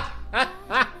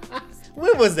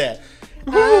 When was that?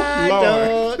 Ooh, I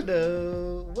Lord. don't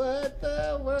know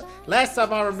Last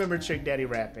time I remember Trick Daddy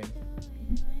rapping,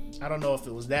 I don't know if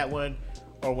it was that one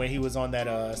or when he was on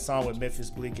that song with Memphis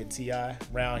Bleak and T.I.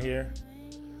 Round Here.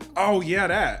 Oh yeah,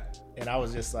 that. And I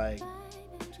was just like,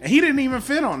 and he didn't even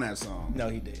fit on that song. no,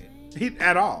 he did. He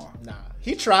at all. Nah,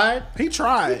 he tried. He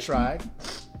tried. He tried.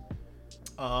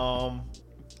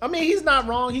 I mean, he's not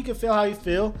wrong. He can feel how he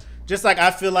feel. Just like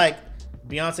I feel like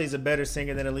Beyonce's a better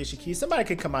singer than Alicia Keys. Somebody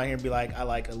could come out here and be like, I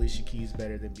like Alicia Keys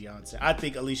better than Beyonce. I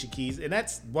think Alicia Keys, and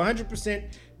that's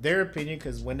 100% their opinion,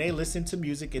 because when they listen to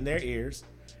music in their ears,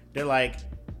 they're like,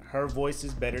 her voice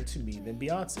is better to me than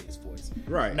Beyonce's voice.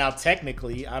 Right. Now,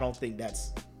 technically, I don't think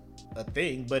that's a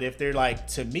thing, but if they're like,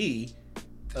 to me,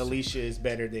 Alicia is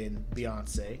better than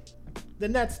Beyonce,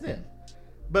 then that's them.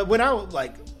 But when I was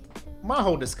like, my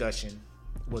whole discussion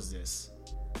was this.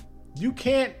 You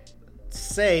can't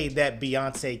say that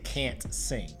Beyonce can't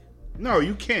sing. No,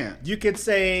 you can't. You could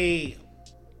say,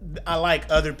 I like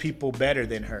other people better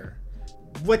than her.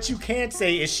 What you can't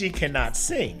say is she cannot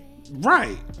sing.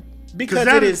 Right. Because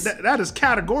that is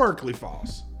categorically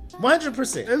false.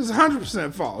 100%. It is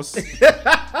 100% false.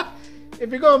 If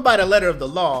you're going by the letter of the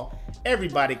law,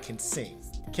 everybody can sing.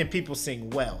 Can people sing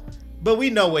well? But we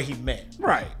know what he meant.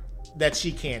 Right. That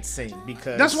she can't sing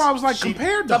because that's why I was like,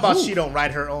 compared to how about who? she don't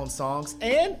write her own songs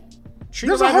and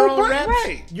Trina There's a write her whole own bunch, raps.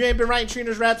 right. You ain't been writing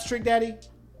Trina's raps, Trick Daddy?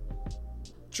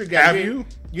 Trick Daddy, Have you?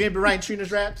 You ain't been writing Trina's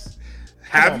raps?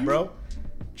 Have Come on, you? bro.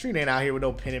 Trina ain't out here with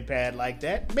no pen and pad like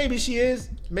that. Maybe she is.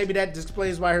 Maybe that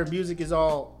displays why her music is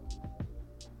all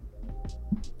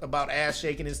about ass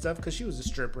shaking and stuff, because she was a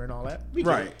stripper and all that. We get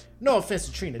it. Right. No offense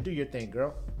to Trina. Do your thing,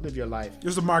 girl. Live your life.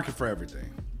 There's a market for everything.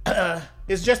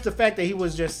 It's just the fact that he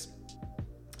was just,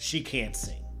 she can't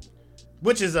sing.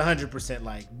 Which is 100%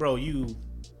 like, bro, you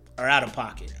are out of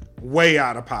pocket. Way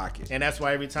out of pocket. And that's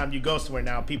why every time you go somewhere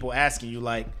now, people asking you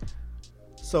like,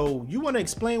 so you want to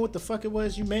explain what the fuck it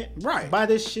was you meant Right. by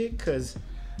this shit? Because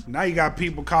Now you got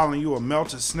people calling you a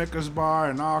melted Snickers bar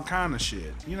and all kind of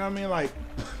shit. You know what I mean? Like,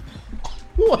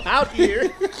 who out here?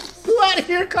 Who out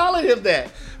here calling him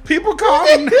that? people call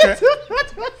him that. What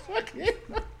the fuck?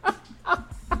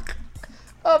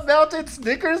 A melted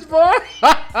Snickers bar?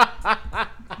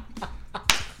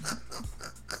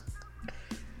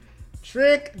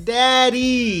 Trick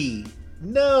Daddy.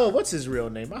 No, what's his real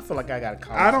name? I feel like I gotta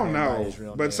call him. I don't know, his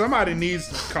real but name. somebody needs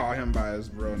to call him by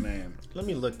his real name. Let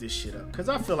me look this shit up, because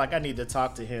I feel like I need to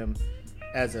talk to him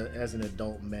as an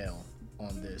adult male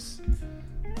on this.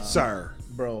 Sir.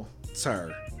 Bro,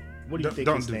 Sir. what do you think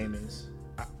Don't his do name is?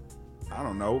 I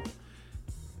don't know.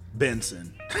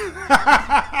 Benson.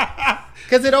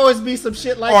 Because it always be some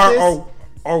shit like this.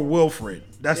 Or Wilfred.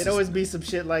 That's It always be some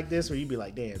shit like this where you be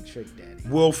like, damn, Trick Daddy.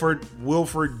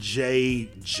 Wilfred J.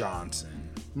 Johnson.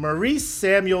 Maurice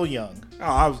Samuel Young.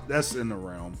 Oh, that's in the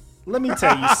realm. Let me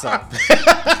tell you something.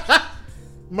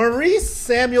 Maurice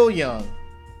Samuel Young.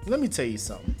 Let me tell you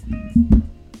something.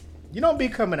 You don't be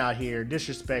coming out here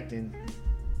disrespecting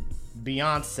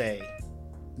Beyonce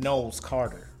Knowles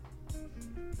Carter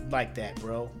like that,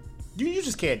 bro. You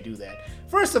just can't do that.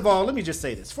 First of all, let me just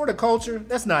say this. For the culture,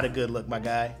 that's not a good look, my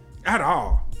guy. At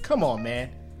all. Come on,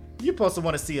 man. You're supposed to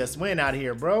want to see us win out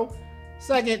here, bro.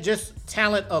 Second, just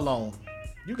talent alone.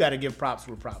 You got to give props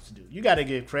where props due. You got to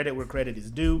give credit where credit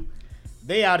is due.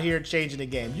 They out here changing the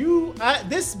game.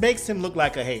 This makes him look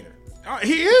like a hater.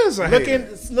 He is a hater.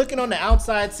 Looking on the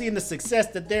outside, seeing the success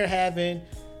that they're having,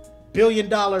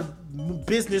 billion-dollar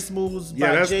business moves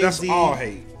by Jay-Z. That's all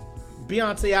hate.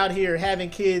 Beyonce out here having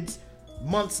kids,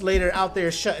 months later out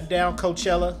there shutting down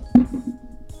Coachella.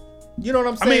 You know what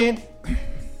I'm saying?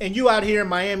 And you out here in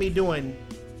Miami doing,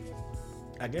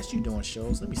 I guess you doing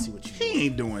shows. Let me see what you doing. He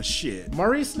ain't doing shit.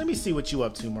 Maurice, let me see what you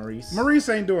up to, Maurice. Maurice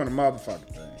ain't doing a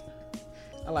motherfucking thing.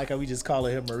 I like how we just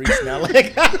calling him Maurice now.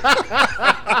 Like,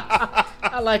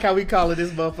 I like how we calling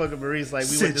this motherfucker Maurice. Like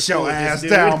we went to Sit school your with this ass dude.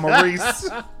 down, Maurice.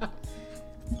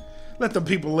 Let them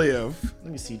people live.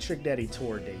 Let me see Trick Daddy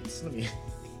tour dates. Let me.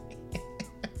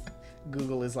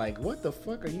 Google is like, what the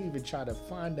fuck are you even trying to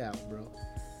find out, bro?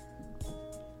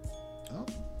 Oh,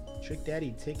 Trick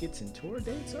Daddy tickets and tour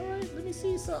dates. All right, let me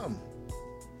see something.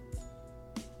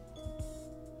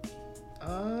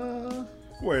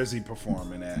 Where is he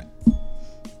performing at?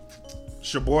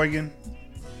 Sheboygan?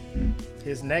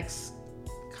 His next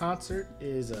concert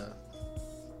is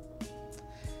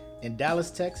in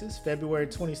Dallas, Texas, February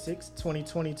 26,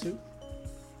 2022.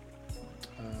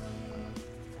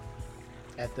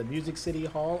 At the Music City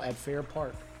Hall at Fair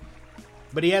Park.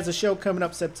 But he has a show coming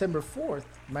up September 4th,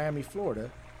 Miami,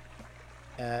 Florida,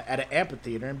 at an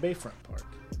amphitheater in Bayfront Park.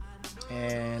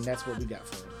 And that's what we got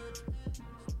for him.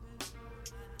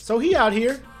 So he out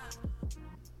here.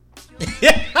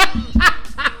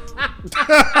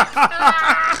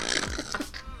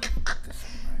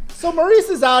 So Maurice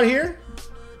is out here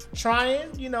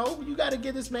trying. You know, you got to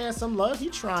give this man some love. He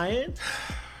trying.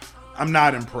 I'm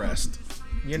not impressed.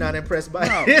 You're not impressed by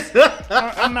No. this?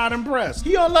 I'm not impressed.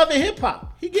 He on Love and Hip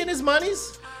Hop. He getting his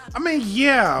monies. I mean,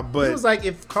 yeah, It but was like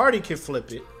if Cardi could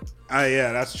flip it.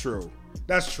 yeah, that's true.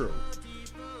 That's true.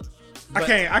 But-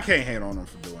 I can't hate on him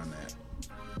for doing that.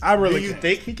 I really Do you can't.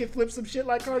 think he could flip some shit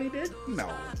like Cardi did? No.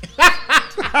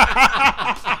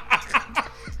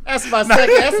 That's my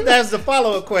second. That's the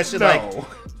follow-up question. No. Like,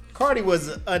 Cardi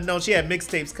was unknown. She had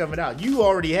mixtapes coming out. You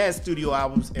already had studio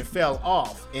albums and fell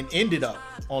off and ended up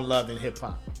on Love and Hip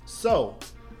Hop. So,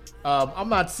 I'm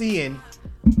not seeing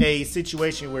a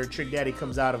situation where Trick Daddy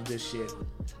comes out of this shit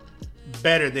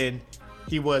better than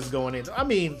he was going into. I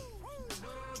mean,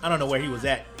 I don't know where he was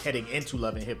at heading into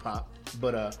Love and Hip Hop,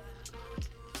 but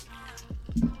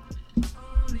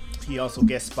he also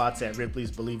gets spots at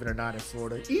Ripley's Believe It or Not in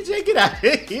Florida. EJ, get out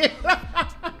of here.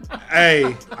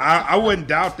 Hey, I wouldn't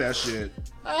doubt that shit.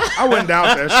 I wouldn't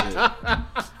doubt that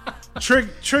shit.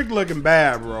 Trick looking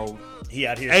bad, bro. He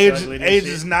out here Age struggling and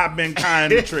has shit. not been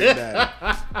kind to Trick Daddy.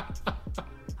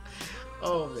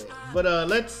 Oh man, but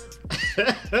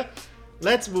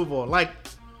let's move on. Like,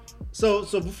 so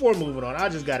before moving on, I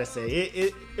just gotta say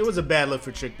it was a bad look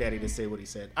for Trick Daddy to say what he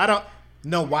said. I don't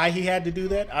know why he had to do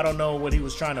that. I don't know what he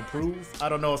was trying to prove. I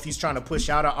don't know if he's trying to push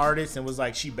out an artist and was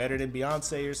like, she better than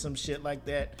Beyonce or some shit like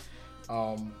that.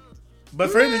 But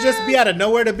for him to just be out of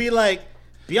nowhere to be like,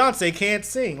 Beyonce can't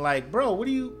sing, like, bro, what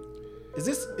do you? Is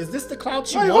this the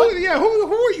clout you Like, want?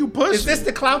 who are you pushing? Is this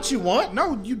the clout you want?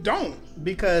 No, you don't.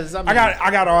 Because I mean, I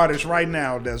got an artist right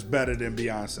now that's better than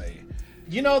Beyonce.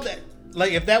 you know that,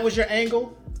 like, if that was your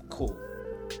angle, cool.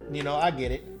 You know, I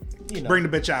get it. You know, Bring the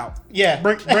bitch out. yeah.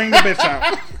 Bring the bitch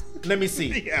out. Let me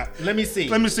see. Yeah. Let me see.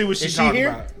 Let me see what Is she's she talking here?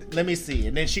 about. Let me see.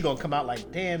 And then she gonna come out like,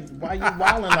 damn, why you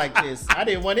wilding like this? I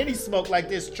didn't want any smoke like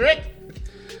this, Trick.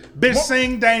 Bitch,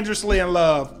 sing Dangerously in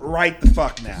Love right the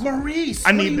fuck now. Maurice,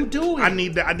 I what need are you doing? I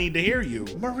need to hear you.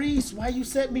 Maurice, why you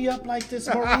set me up like this,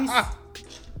 Maurice?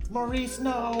 Maurice,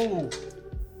 no.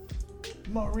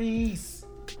 Maurice.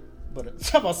 But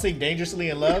talk about sing Dangerously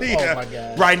in Love? Yeah. Oh my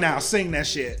god. Right now, sing that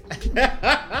shit.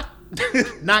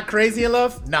 Not Crazy in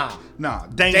Love? Nah. Nah,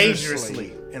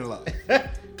 Dangerously in Love.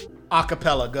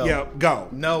 Acapella, go. Yeah, go.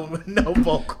 No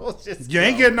vocals. Just You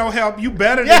ain't go. getting no help. You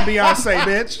better than Beyonce,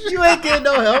 bitch. You ain't getting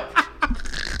no help.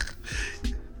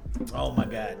 Oh my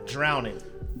god, drowning.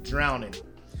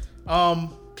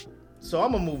 So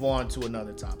I'm gonna move on to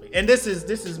another topic, and this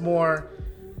is more.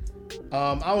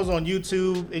 I was on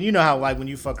YouTube, and you know how like when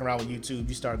you fuck around with YouTube,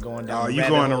 you start going down. Oh, the you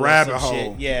go in the of rabbit some hole.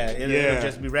 shit. Yeah, it'll Yeah.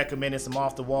 just be recommending some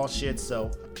off the wall shit.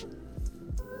 So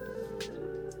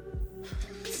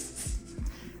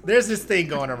there's this thing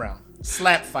going around: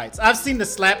 slap fights. I've seen the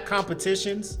slap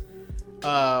competitions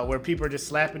where people are just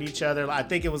slapping each other. I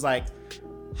think it was like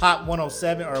Hot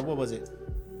 107 or what was it?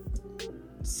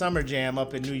 Summer Jam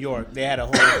up in New York. They had a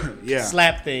whole Yeah.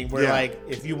 slap thing where Yeah. like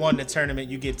if you won the tournament,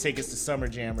 you get tickets to Summer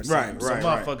Jam or something. Right, So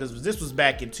right, motherfuckers, this was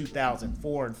back in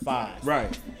 2004 and 5.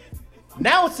 Right.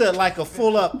 Now it's like a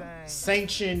full up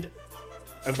sanctioned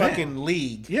Event. fucking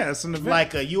league. Yeah, it's an event.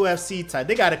 Like a UFC type.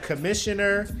 They got a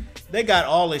commissioner. They got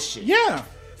all this shit. Yeah.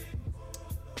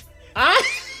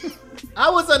 I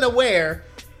was unaware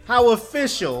how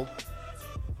official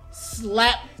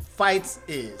slap fights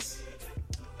is.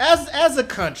 As a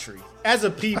country, as a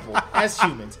people, as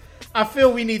humans, I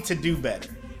feel we need to do better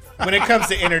when it comes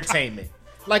to entertainment.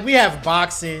 Like we have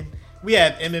boxing, we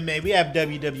have MMA, we have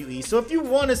WWE. So if you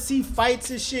want to see fights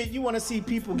and shit, you want to see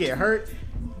people get hurt,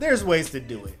 there's ways to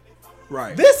do it.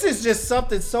 Right. This is just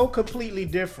something so completely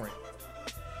different.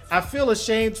 I feel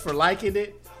ashamed for liking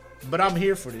it, but I'm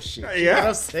here for this shit. You know what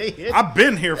I'm saying? I've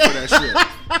been here for that shit.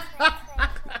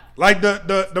 Like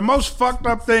the most fucked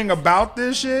up thing about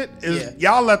this shit is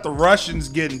y'all let the Russians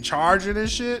get in charge of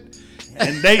this shit,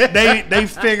 and they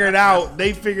figured out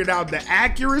the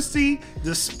accuracy,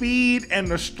 the speed, and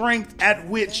the strength at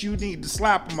which you need to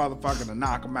slap a motherfucker to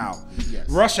knock him out. Yes.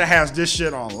 Russia has this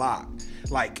shit on lock.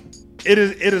 Like it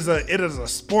is a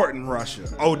sport in Russia.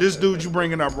 Oh, this dude you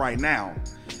bringing up right now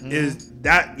is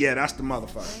that? Yeah, that's the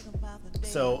motherfucker.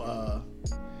 So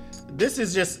this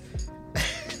is just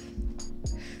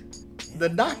the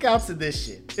knockouts of this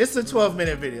shit. It's a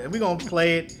 12-minute video, and we're gonna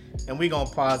play it, and we're gonna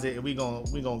pause it, and we're gonna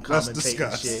Let's commentate and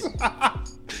discuss. shit.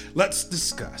 Let's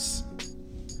discuss.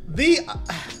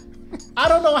 I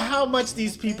don't know how much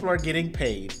these people are getting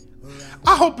paid.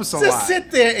 I hope it's a to lot.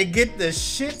 sit there and get the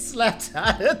shit slapped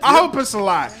out of I you. hope it's a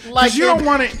lot. Like Because you don't it-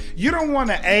 want to. You don't want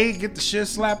to A, get the shit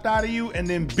slapped out of you, and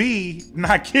then B,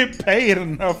 not get paid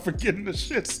enough for getting the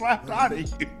shit slapped out of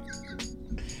you.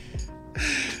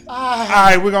 All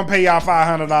right, we're gonna pay y'all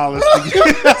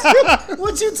 $500.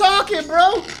 What you talking,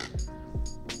 bro?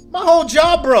 My whole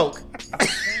jaw broke.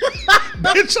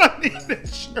 Bitch, I need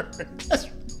insurance.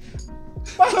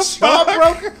 My jaw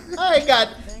broke. I ain't got.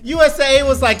 USAA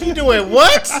was like, you doing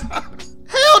what?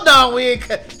 Hell no, we ain't.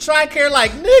 TRICARE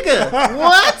like, nigga,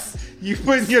 what? You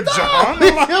putting your jaw on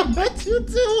the line? What you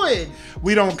doing?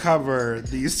 We don't cover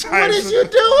these types. What is of- you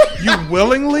doing? You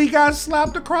willingly got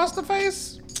slapped across the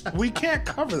face? We can't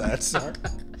cover that, sir.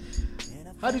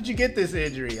 How did you get this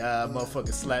injury?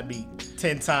 Motherfucker slapped me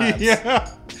 10 times. Yeah.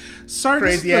 Sir,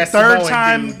 Crazy this ass is the third Samoan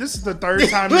time. dude. This is the third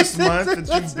time this month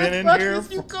that you've been in here.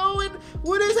 Where you going?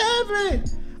 What is happening?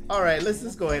 All right, let's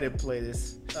just go ahead and play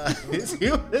this.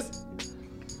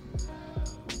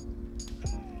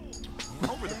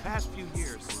 Over the past few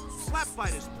years, slap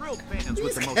fight has thrilled fans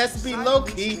with the These most cats be exciting low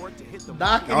key sport to hit the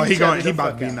knocking Oh, he each gonna- other he the about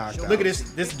fuck to be out. knocked out. Look at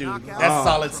this dude. That's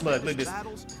solid slug. Look at this.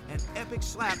 battles and epic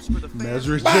slaps for the fans.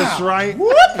 Measure it just right.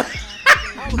 Whoop!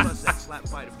 All of us at Slap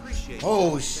Fight appreciate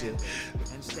Oh shit!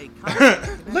 and stay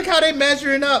confident. Look how they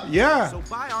measuring up. Yeah. So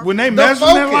buy our When they The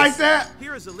measuring it focus. like that,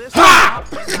 Here is a list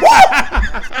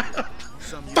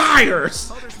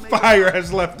fires. Fire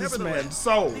has left this Nevertheless, man's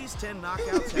soul. These 10 knockouts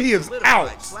have He is solidified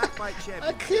out. Slap Fight I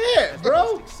champion. can't,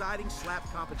 bro. Exciting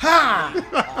slap competition Ha!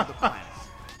 on the planet.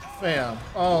 Fam.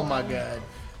 Oh my god.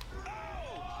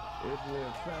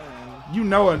 You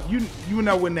know it. You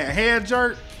know when that head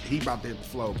jerk, he about to hit the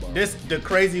floor, bro. This the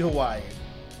crazy Hawaiian.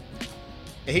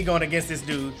 And he going against this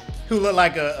dude who look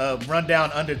like a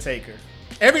rundown Undertaker.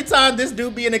 Every time this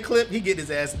dude be in a clip, he get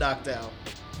his ass knocked out.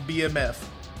 BMF.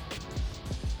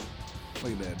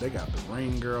 Look at that. They got the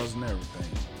ring girls and everything.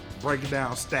 Breaking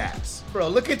down stats. Bro,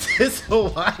 look at this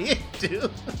Hawaiian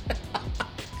dude.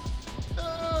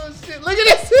 Oh shit! Look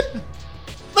at this.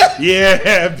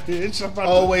 Yeah, bitch. I'm about to-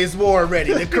 Always war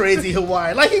ready. The crazy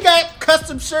Hawaiian. Like he got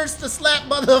custom shirts to slap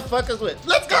motherfuckers with.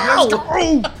 Let's go. Let's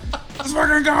go. Let's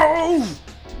fucking go.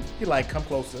 He like, come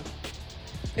closer.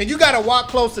 And you gotta walk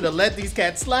closer to let these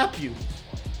cats slap you.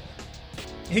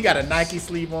 He got a Nike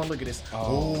sleeve on. Look at this.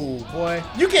 Oh, boy.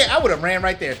 You can't. I would have ran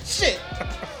right there. Shit.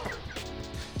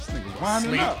 This nigga's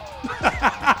winding Sleep. up.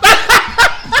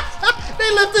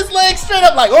 They lift his leg straight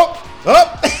up like, oh,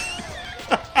 up.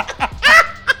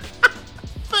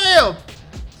 Fam.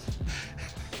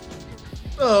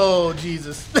 Oh,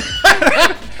 Jesus.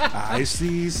 I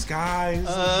see skies.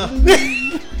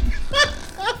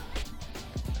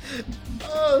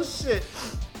 Oh, shit.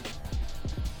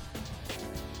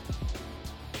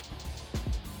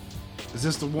 Is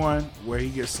this the one where he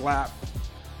gets slapped?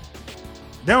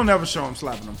 They don't never show him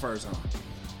slapping him first, huh?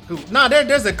 Who? Nah,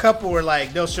 there's a couple where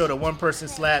like they'll show the one person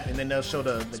slap and then they'll show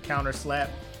the counter slap.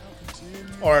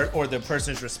 Or the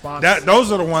person's response.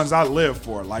 Those are the ones I live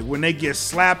for. Like when they get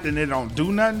slapped and they don't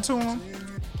do nothing to him,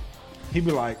 he be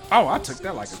like, "Oh, I took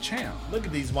that like a champ." Look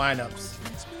at these wind-ups.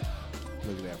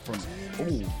 Look at that from.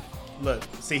 Ooh, Look,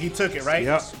 see, he took it, right?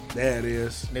 yep, there it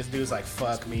is. And this dude's like,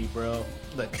 fuck me, bro.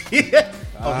 Look.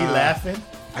 Oh, he laughing?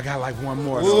 I got like one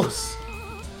more of Ooh. those.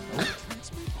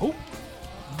 Ooh.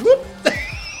 Whoop.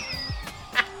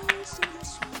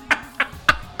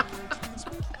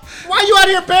 Why you out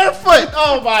here barefoot?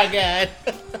 Oh, my God.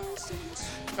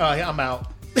 Oh, yeah, I'm out.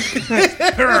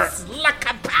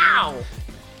 Slaka-pow.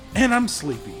 And I'm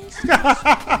sleepy.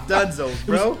 Dunzos,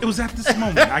 bro. It was at this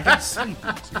moment I got sleepy.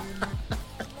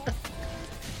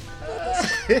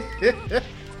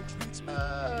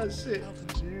 Shit.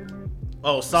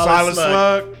 Oh, solid Solid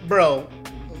slug. slug. Bro,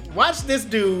 watch this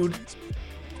dude.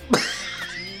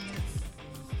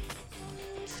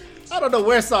 I don't know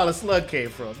where Solid Slug came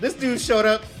from. This dude showed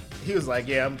up. He was like,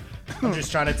 yeah, I'm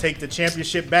just trying to take the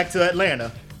championship back to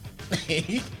Atlanta.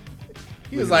 He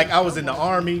was like, I was in the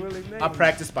army. I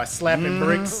practiced by slapping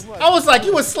bricks. I was like,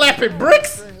 you was slapping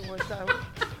bricks?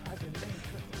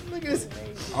 Look at this.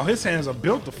 Oh, his hands are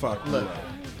built to fuck. Look.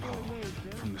 Oh,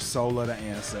 from the soul of the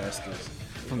ancestors.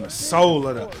 From the soul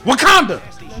of the Wakanda.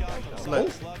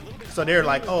 Look. So they're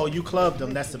like, oh, you clubbed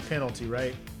them. That's the penalty,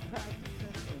 right?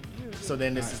 So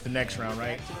then this is the next round,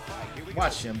 right?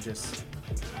 Watch him just.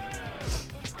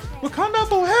 Wakanda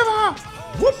forever.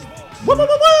 Whoop! Woo! Woo!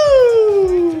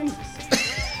 Woo! Woo!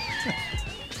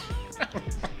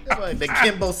 Like the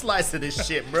Kimbo slice of this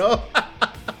shit, bro.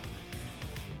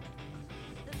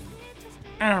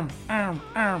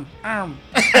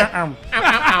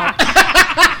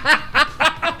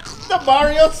 The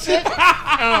Mario shit.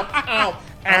 Ow, ow.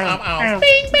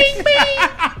 Bing, bing, bing.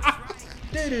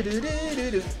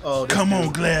 Do-do-do-do-do-do. Oh, this Come dude.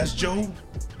 on, Glass Joe.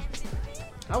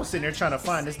 I was sitting there trying to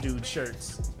find this dude's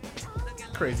shirts.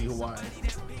 Crazy Hawaiian.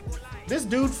 This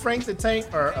dude, Frank the Tank,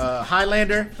 or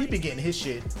Highlander, he be getting his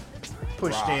shit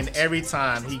pushed in Rocked. every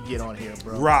time he get on here,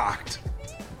 bro. Rocked.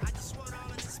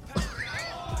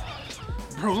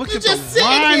 Bro, look You at just the sitting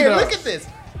wind here. up. Look at this.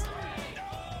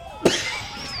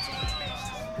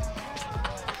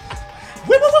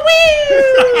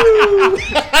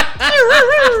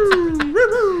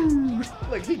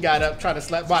 Look, he got up trying to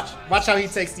slap. Watch how he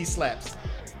takes these slaps.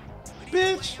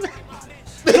 Bitch.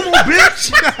 Come on,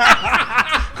 bitch.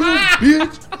 Come on,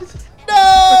 bitch.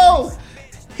 No!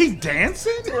 He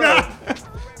dancing?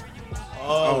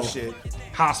 Oh, shit.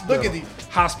 Hospital. Look at these.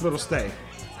 Hospital stay.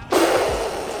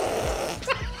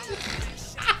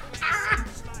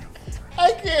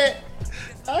 I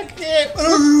can't.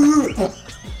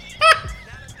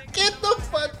 Get the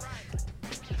fuck.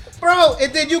 Bro,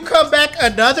 and then you come back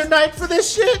another night for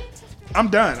this shit? I'm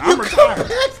done. I'm You come retired.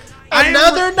 back I am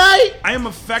another night? I am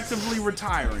effectively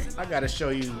retiring. I gotta show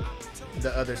you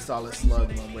the other Solid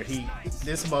Slug one where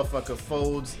this motherfucker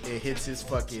folds and hits his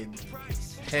fucking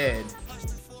head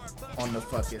on the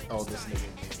fucking, this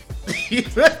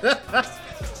nigga.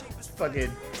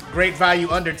 Fucking Great Value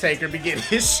Undertaker be getting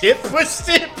his shit pushed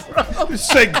in, bro.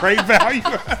 Say great value.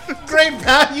 Great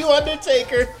Value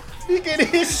Undertaker be getting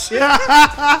his shit.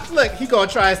 Look, he gonna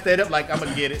try and stand up like, I'm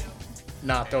gonna get it.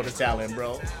 Nah, throw the towel in,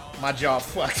 bro. My jaw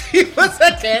fucked. He was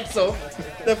a cancel.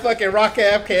 The fucking rock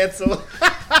ab cancel.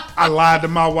 I lied to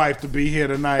my wife to be here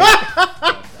tonight.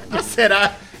 I said I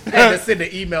had to send an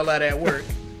email out at work.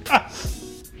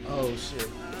 Oh shit.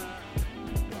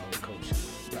 Oh, coach.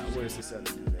 Right, where's this other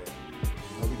dude at?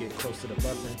 Oh, we getting close to the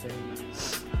buffering thing.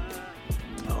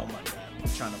 Oh my god. I'm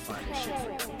trying to find this shit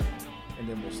for you. And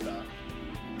then we'll stop.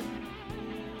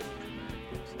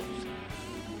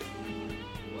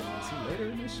 Is he later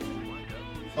in this shit?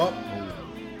 Oh.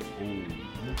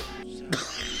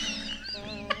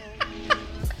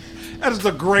 That is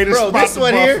the greatest Bro, spot this to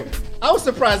one buffer. here, I was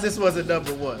surprised this wasn't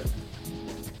number one.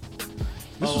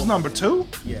 This was number 2?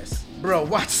 Yes. Bro,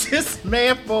 watch this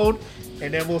man fold,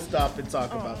 and then we'll stop and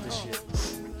talk about this shit.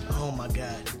 Oh my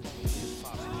god.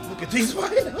 Look at these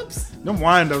wind-ups. Them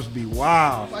wind-ups be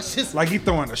wild. Watch this. Like he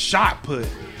throwing a shot put.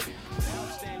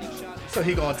 So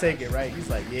he gonna take it, right? He's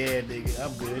like, yeah, nigga,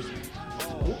 I'm good.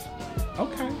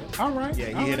 Okay. All right.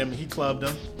 Yeah, he hit him. He clubbed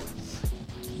him.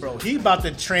 Bro, he about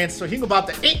to transfer. He about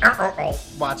to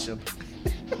watch him.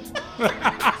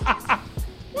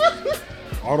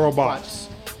 Autobots.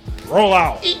 Roll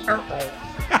out.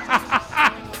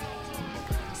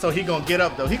 So he gonna get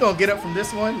up though. He gonna get up from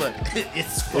this one. Look,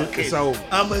 it's fucking. It's over.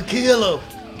 I'ma kill him.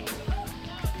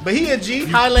 But he a G.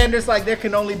 Highlander's like there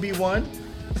can only be one.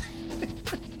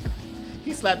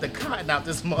 He slapped the cotton out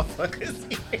this motherfucker's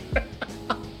ear.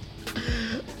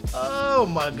 Oh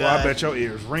my god. Well, I bet your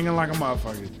ears ringing like a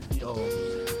motherfucker. Oh,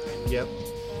 yep.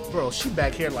 Bro, she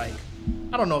back here like,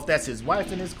 I don't know if that's his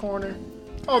wife in his corner.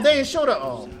 Oh, they ain't showed her.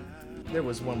 Oh, there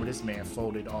was one where this man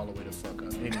folded all the way the fuck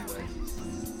up. Anyway.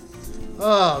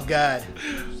 Oh, God.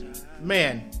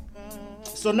 Man.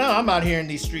 So now I'm out here in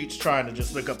these streets trying to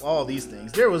just look up all these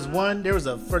things. There was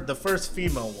the first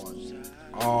female one. You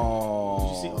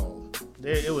see,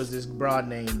 it was this broad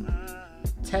named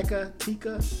Tika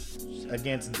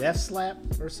against Death Slap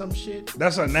or some shit.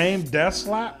 That's a name, Death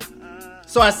Slap?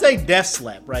 So I say Death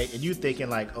Slap, right? And you thinking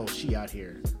like, oh, she out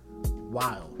here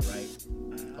wild, right?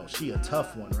 Oh, she a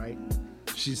tough one, right?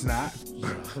 She's not.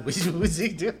 What's she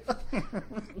do?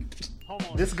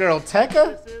 This girl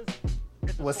Tekka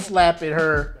was slapping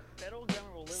her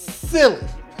silly.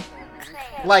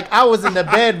 Like I was in the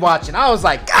bed watching. I was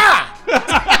like, ah!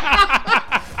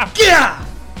 Yeah!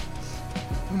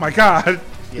 Oh my God.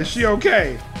 Yes. Is she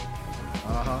okay?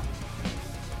 Uh-huh.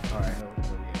 Alright.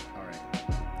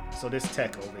 So this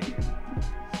Tekka over here.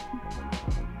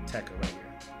 Tekka right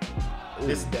here.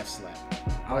 This Death Slap.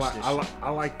 Watch this shit. I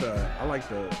like the.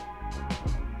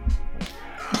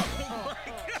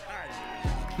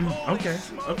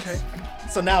 Okay.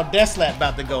 So now Death Slap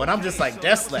about to go, and I'm just like,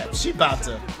 Death Slap, she about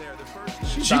to.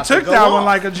 She about to took go that one off.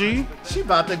 like a G. She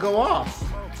about to go off.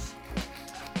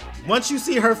 Once you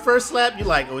see her first slap, you're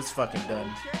like, oh, it's fucking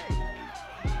done.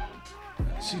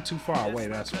 She too far away,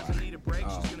 that's why. Need a break.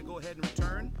 She's gonna go ahead and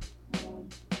return.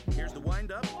 Here's the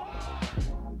wind up.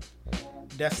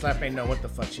 Death Slap ain't know what the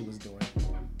fuck she was doing.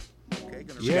 Okay,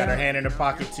 gonna She got her hand in her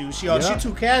pocket too. She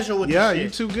too casual with Yeah, the shit. you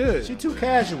too good. She too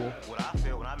casual. What I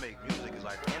feel when I make music is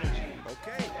like energy.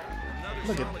 okay.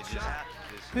 Look at It just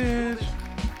Bitch.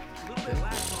 A little bit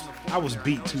lax on the I was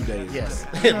beat 2 days Yes.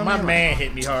 ago. My man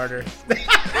hit me harder.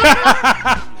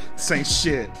 Same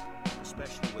shit.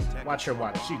 Watch her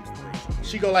watch.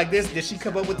 She go like this. Did she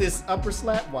come up with this upper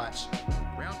slap? Watch.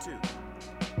 Round 2.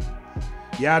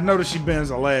 Yeah, I noticed she bends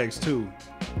her legs too.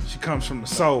 She comes from the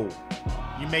soul.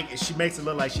 She makes it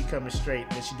look like she coming straight,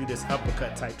 then she do this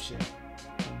uppercut type shit.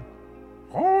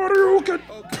 Hadouken.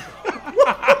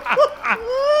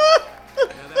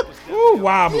 Ooh,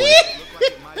 wobbly. Looked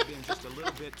like it might have been just a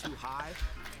little bit too high.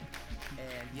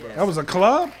 And yes, That was a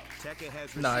club? Tekka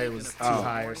has No, it received was an too official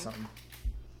high or warning. something.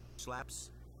 Slaps.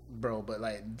 Bro, but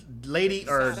like lady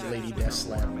death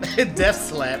slap. Death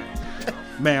slap.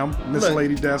 Ma'am, Miss Look.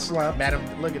 Lady Death Slap. Madam,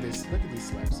 look at this. Look at these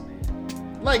slaps,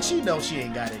 man. Like she knows she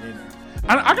ain't got it in her.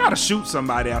 I gotta shoot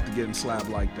somebody after getting slapped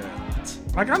like that.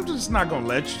 Like, I'm just not gonna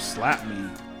let you slap me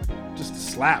just to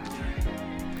slap me.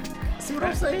 See what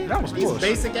I'm saying? that was these bullshit.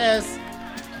 basic ass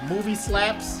movie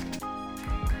slaps.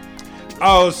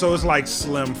 Oh, so it's like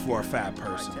slim for a fat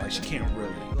person. Like, she can't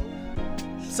really.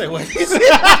 Say what?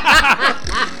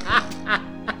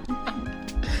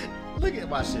 Look at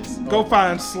watch this. Go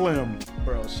find Slim.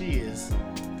 Bro, she is.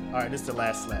 All right, this is the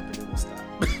last slap, and then we'll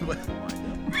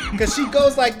stop. Because she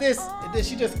goes like this, and then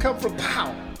she just come from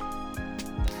pow,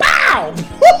 pow.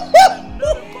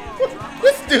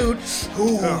 This dude,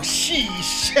 ooh,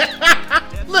 sheesh.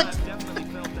 Look, Definitely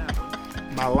felt that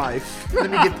one. My life.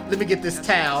 let me get this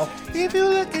towel. If you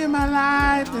look in my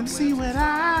life and see what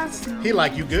I see. He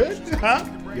like, you good? Huh?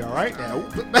 You alright?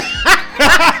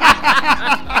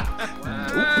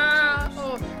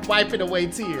 Wiping away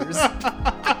tears.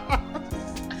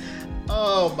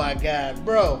 Oh my God,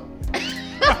 bro.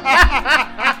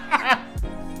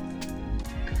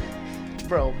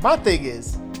 Bro, my thing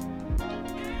is,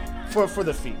 for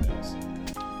the females,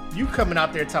 you coming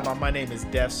out there talking about my name is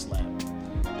Death Slap,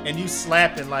 and you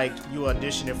slapping like you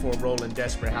auditioning for a role in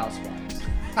Desperate Housewives.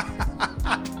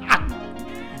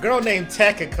 Girl named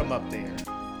Tekka come up there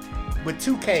with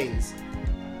 2 Ks,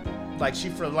 like she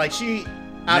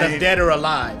out of Name- Dead or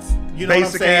Alive. You know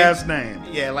Basic what I'm saying? ass name.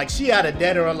 Yeah, like she out of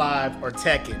Dead or Alive or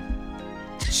Tekken.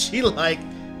 She like,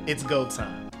 it's go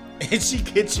time. And she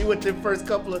gets you with the first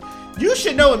couple of... You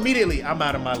should know immediately, I'm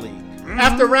out of my league.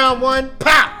 After round 1,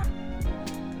 pop!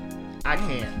 I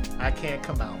can't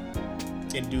come out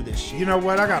and do this shit. You know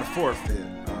what? I got a forfeit.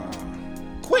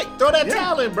 Quick, throw that Yeah.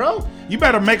 towel in, bro. You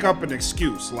better make up an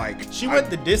excuse. Like, She went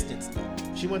the distance, though.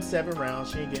 She went 7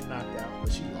 rounds. She ain't get knocked out,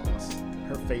 but she lost.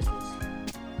 Her face was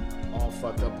all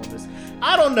fucked up on this.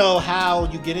 I don't know how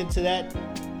you get into that.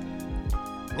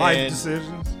 life And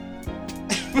decisions.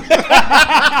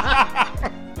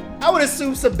 I would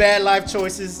assume some bad life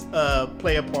choices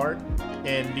play a part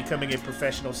in becoming a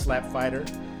professional slap fighter.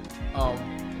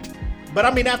 But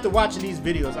I mean, after watching these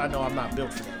videos, I know I'm not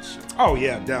built for that shit. Oh,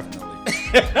 yeah, definitely.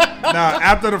 Now,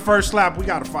 after the first slap, we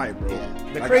got to fight, bro.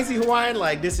 The Like, crazy Hawaiian,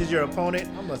 like, this is your opponent.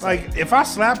 I'm just Like, if I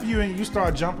slap you and you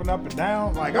start jumping up and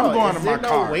down, like, I'm going to is my there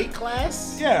car. no weight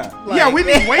class? Yeah. Like- Yeah, we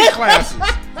need weight classes.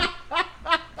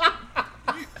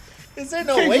 Is there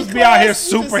no Can't weight just class? be out here You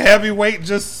super just- heavyweight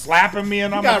just slapping me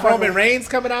and You I'm got a fucking- Roman Reigns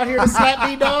coming out here to slap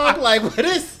me, dog? Like, what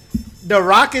is... The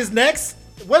Rock is next?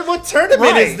 What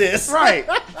tournament is this? Right.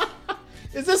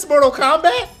 Is this Mortal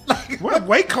Kombat? Like, What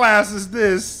weight class is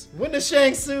this? when does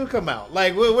Shang Tsung come out?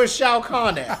 Like, where's Shao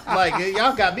Kahn at? Like,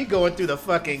 y'all got me going through the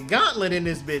fucking gauntlet in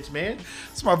this bitch, man.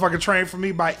 This motherfucker trained for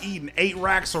me by eating 8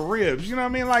 racks of ribs. You know what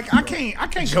I mean? Like, I can't.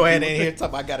 Joanne compete in with here it.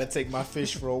 talking about I gotta take my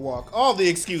fish for a walk. All the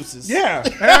excuses. Yeah,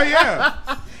 hell yeah.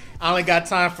 I only got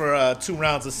time for 2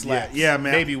 rounds of slaps. Yeah,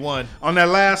 man. Maybe 1. On that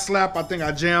last slap, I think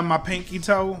I jammed my pinky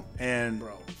toe, and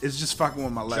Bro. it's just fucking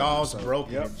with my leg. Jaws so,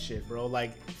 broken yep. and shit, bro.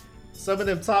 Like, some of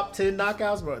them top 10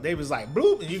 knockouts, bro, they was like,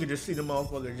 bloop, and you could just see the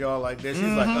motherfucker jaw like this. He's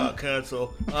like, oh,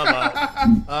 cancel. I'm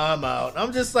out. I'm out.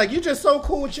 I'm just like, you just so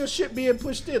cool with your shit being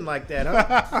pushed in like that,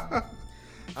 huh?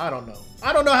 I don't know.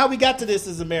 I don't know how we got to this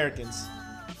as Americans.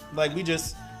 Like, we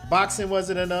just, boxing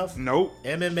wasn't enough. Nope.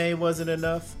 MMA wasn't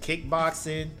enough.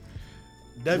 Kickboxing.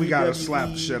 WWE. We gotta slap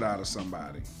the shit out of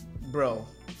somebody. Bro.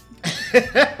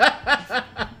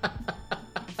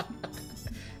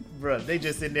 Bro, they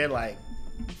just in there like,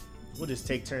 we'll just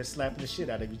take turns slapping the shit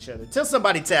out of each other till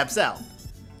somebody taps out.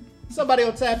 Somebody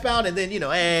will tap out and then, you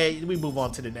know, hey, we move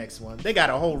on to the next one. They got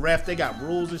a whole ref. They got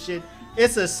rules and shit.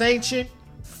 It's a sanctioned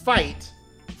fight.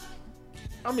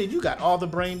 I mean, you got all the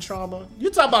brain trauma. You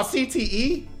talk about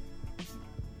CTE?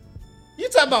 You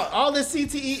talk about all this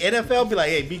CTE, NFL be like,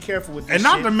 hey, be careful with this And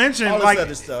not shit. to mention, all this like,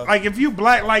 other stuff. if you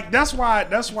black, like that's why,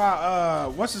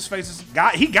 what's his face is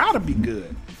he gotta be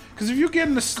good, Because if you're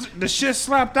getting the shit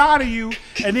slapped out of you,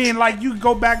 and then like you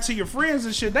go back to your friends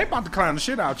and shit, they about to clown the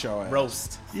shit out your ass.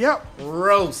 Roast. Yep.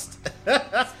 Roast.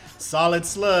 Solid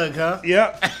slug, huh?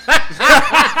 Yep.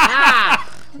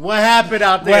 What happened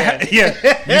out there? Yeah,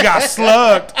 you got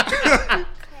slugged.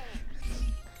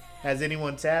 Has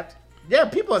anyone tapped? Yeah,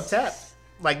 people have tapped.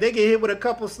 Like, they get hit with a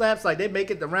couple slaps, like, they make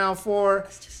it to round 4,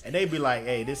 and they be like,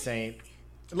 hey, this ain't...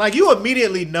 Like, you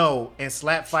immediately know in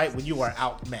slap fight when you are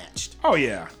outmatched. Oh,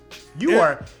 yeah. You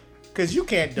are... Because you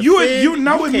can't defend, you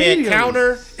know you immediately. can't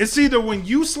counter. It's either when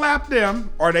you slap them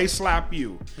or they slap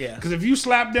you. Yeah. Because if you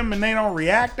slap them and they don't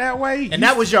react that way... And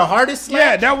that was your hardest slap?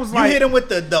 Yeah, that was like... You hit him with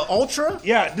the ultra?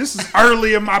 Yeah, this is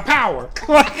early in my power.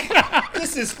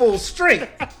 This is full strength.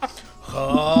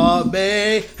 Oh,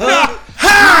 babe.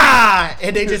 Ha!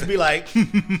 And they just be like...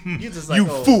 You just like, you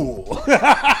oh. fool.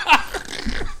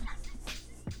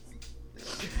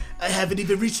 I haven't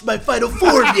even reached my final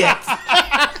form yet.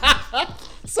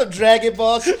 Some Dragon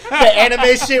Balls, the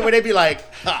anime shit where they be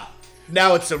like, ha,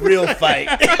 now it's a real fight.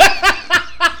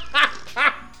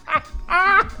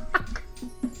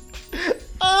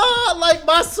 Oh, like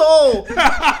my soul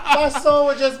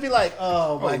would just be like,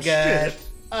 oh my God.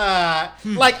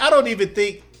 Like I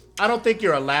don't think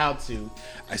you're allowed to.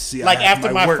 I see. Like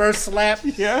after my work. first slap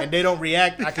Yeah. and they don't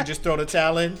react, I could just throw the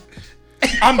towel in.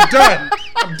 I'm done.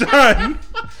 I'm done.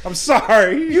 I'm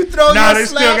sorry. You throw nah, your they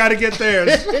slap. still got to get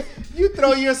theirs. You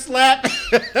throw your slap,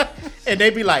 and they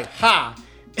be like, ha.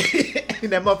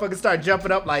 And that motherfucker start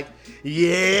jumping up like,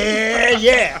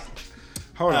 yeah.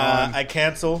 Hold on. I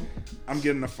cancel. I'm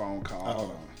getting a phone call.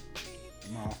 Hold on.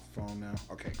 I'm off the phone now.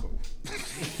 Okay, cool.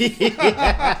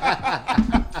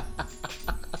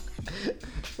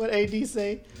 What AD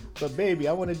say? But baby,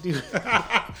 I want to do.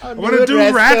 I want to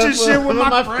do ratchet shit with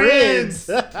my friends.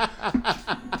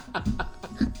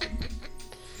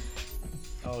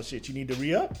 Oh shit! You need to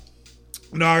re-up.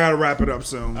 No, I gotta wrap it up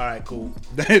soon. All right, cool.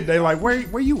 They like,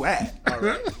 where you at? All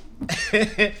right.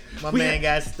 My man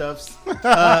got stuffs.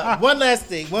 One last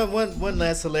thing. One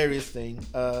last hilarious thing.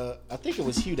 I think it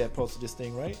was Hugh that posted this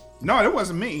thing, right? No, that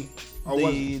wasn't me. Oh,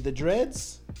 was it? The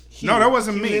dreads. Hugh. No, that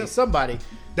wasn't Hugh, me. Somebody.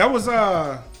 That was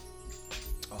I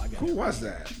got who it was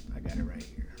right that? here. I got it right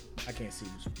here. I can't see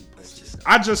who posted it.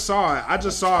 I just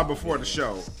saw it before the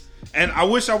show, and I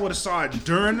wish I would have saw it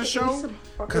during the show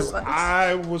because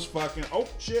I was fucking. Oh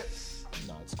shit!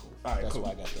 No, it's cool. All right, That's cool.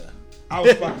 why I got the. I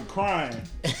was fucking crying.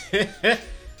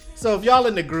 So if y'all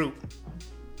in the group,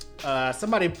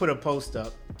 somebody put a post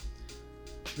up.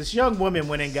 This young woman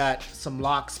went and got some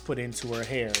locks put into her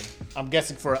hair. I'm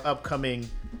guessing for an upcoming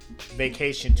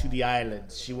vacation to the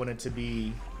islands. She wanted to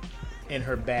be in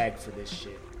her bag for this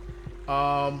shit.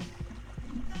 Let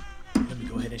me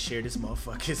go ahead and share this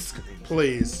motherfucking screen.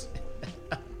 Please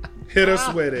hit us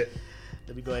with it.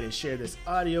 Let me go ahead and share this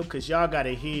audio because y'all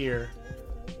gotta hear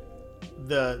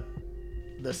the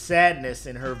sadness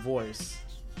in her voice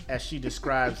as she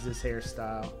describes this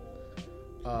hairstyle.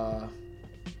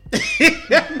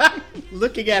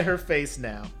 Looking at her face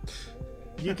now,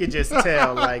 you can just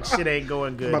tell like shit ain't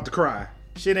going good. I'm about to cry.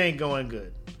 Shit ain't going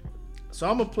good. So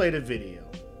I'm gonna play the video,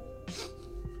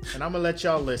 and I'm gonna let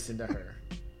y'all listen to her,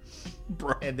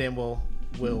 Bro. and then we'll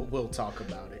talk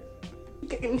about it.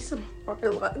 Gave me some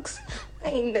hard locks. I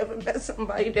ain't never met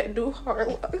somebody that do hard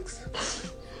locks.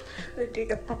 I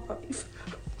dig up my life.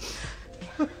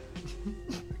 They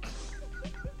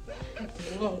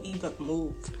won't even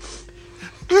move.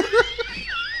 Give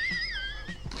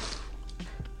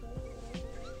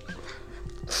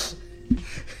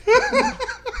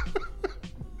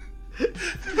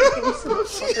me some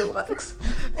hard locks.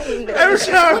 I ain't never Every met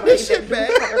time somebody this shit that do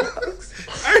back. hard locks.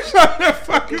 I saw that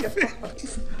fucking Dig up thing. my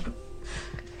life.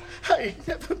 I ain't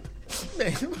never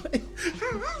They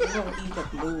won't even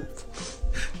move.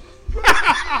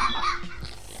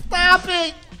 Stop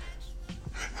it!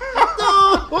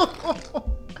 No!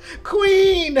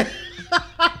 Queen!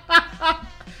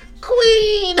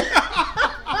 Queen!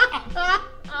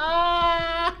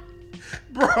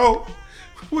 Bro,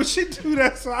 when she do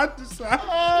that side to side,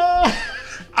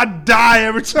 I die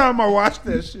every time I watch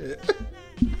that shit.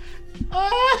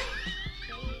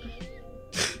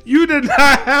 You did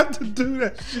not have to do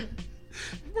that shit.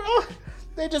 Bro,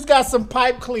 they just got some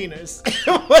pipe cleaners.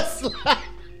 It was like...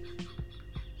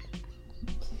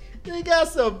 They got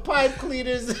some pipe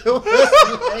cleaners. It was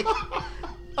like...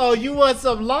 Oh, you want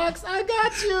some locks? I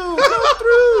got you.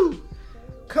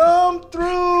 Come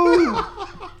through.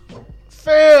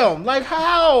 Fam, like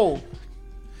how?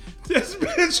 This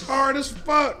bitch hard as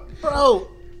fuck. Bro,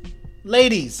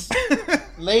 ladies.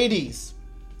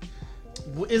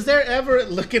 Is there ever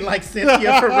looking like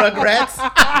Cynthia for Rugrats?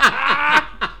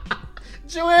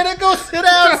 Joanna, go sit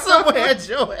down somewhere,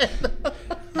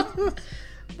 Joanna.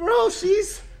 Bro,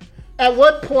 she's... At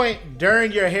what point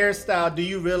during your hairstyle do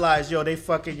you realize, yo, they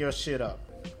fucking your shit up?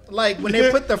 Like, when they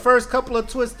put the first couple of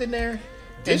twists in there,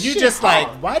 and you just hard.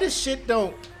 like, why this shit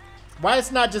don't... Why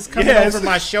it's not just coming over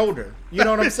my shoulder? You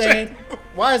know what I'm saying?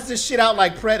 Why is this shit out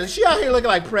like Predator? She out here looking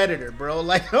like Predator, bro.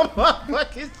 Like, oh my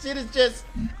fucking shit is just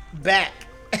back.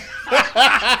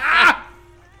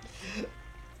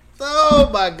 Oh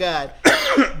my God.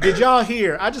 Did y'all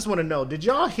hear? I just want to know. Did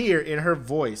y'all hear in her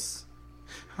voice?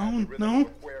 I don't know.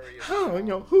 Oh, you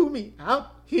know, who me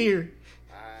out here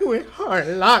doing hard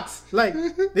locks like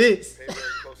this?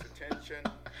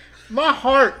 My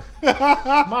heart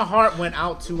went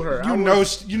out to her.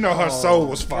 You know her soul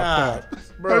was fucked up.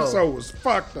 Bro. Her soul was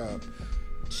fucked up.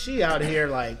 She out here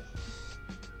like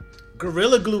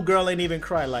Gorilla Glue girl ain't even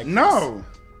cry like No.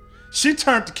 She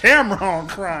turned the camera on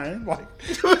crying. Like,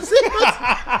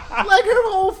 like her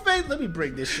whole face. Let me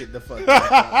bring this shit the fuck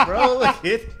up, bro.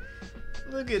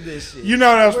 Look at this shit. you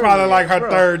know that's Where probably we like at, her bro?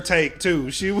 third take too.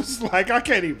 She was like, I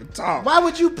can't even talk. Why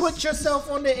would you put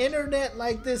yourself on the internet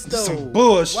like this though? Some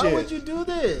bullshit. Why would you do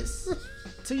this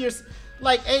to your?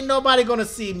 Like, ain't nobody gonna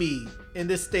see me in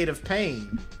this state of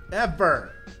pain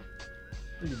ever.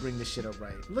 Let me bring this shit up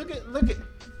right. Look at.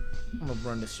 I'm gonna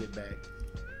run this shit back,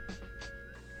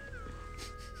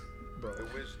 bro.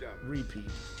 Repeat.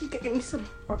 You gave me some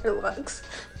hard locks.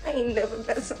 I ain't never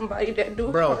met somebody that do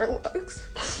Bro. hard locks.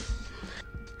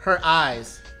 Her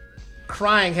eyes.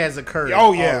 Crying has occurred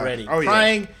Oh, yeah. already. Oh, yeah.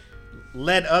 Crying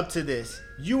led up to this.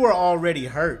 You were already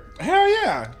hurt. Hell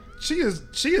yeah. She is.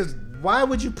 Why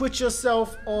would you put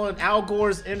yourself on Al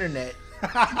Gore's internet?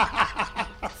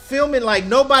 Filming like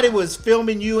nobody was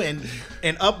filming you and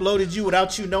uploaded you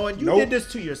without you knowing. You did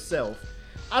this to yourself.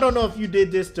 I don't know if you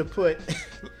did this to put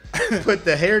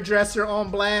the hairdresser on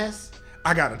blast.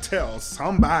 I gotta tell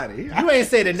somebody. You ain't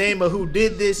say the name of who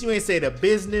did this. You ain't say the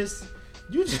business.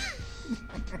 You just...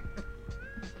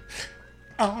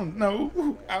 I don't know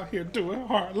who out here doing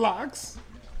hard locks.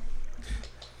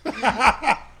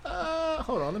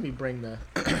 Hold on, let me bring the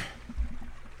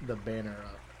banner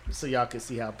up so y'all can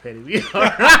see how petty we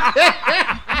are.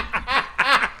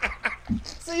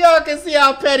 So y'all can see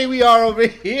how petty we are over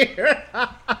here.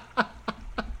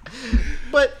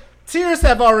 But tears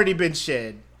have already been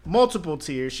shed. Multiple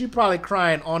tears. She probably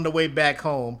crying on the way back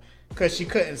home because she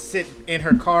couldn't sit in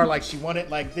her car like she wanted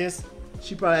like this.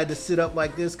 She probably had to sit up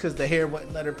like this because the hair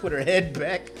wouldn't let her put her head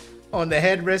back on the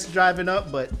headrest driving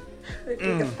up. But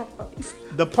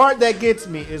the part that gets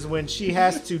me is when she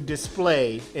has to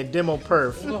display and demo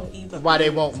perf why they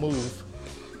won't move.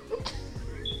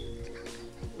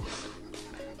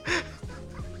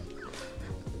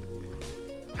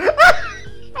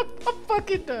 I'm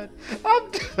fucking done.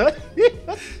 I'm done.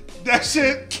 That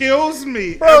shit kills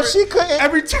me. Bro, she couldn't.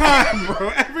 Every time, bro.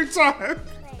 Every time.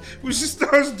 When she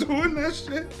starts doing that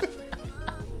shit.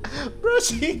 Bro,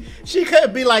 she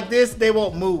couldn't be like this, they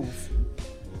won't move.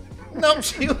 No,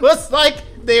 she was like,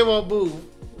 they won't move.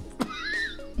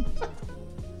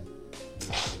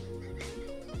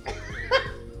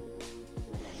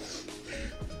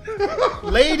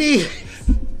 Ladies.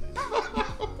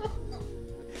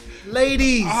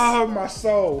 Oh, my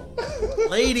soul.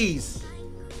 Ladies.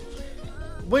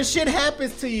 When shit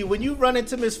happens to you, when you run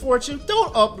into misfortune,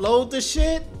 don't upload the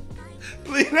shit.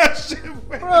 Leave that shit,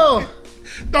 man. Bro.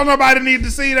 Don't nobody need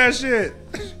to see that shit.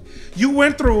 You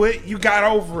went through it. You got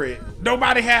over it.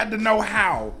 Nobody had to know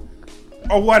how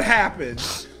or what happened.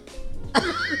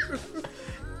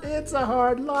 It's a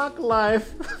hard lock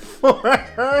life for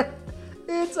her.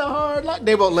 It's a hard lock.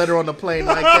 They won't let her on the plane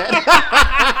like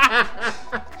that.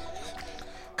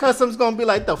 Customs gonna be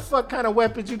like, the fuck kind of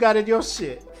weapons you got in your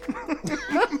shit?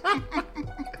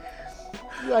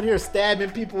 You out here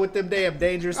stabbing people with them damn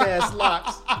dangerous ass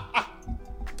locks.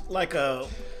 Like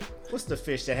what's the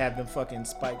fish that have them fucking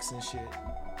spikes and shit?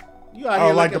 You out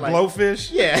here like the looking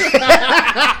blowfish? Yeah.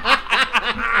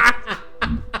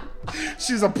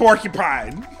 She's a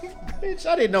porcupine. Bitch,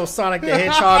 I didn't know Sonic the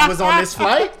Hedgehog was on this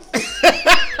flight.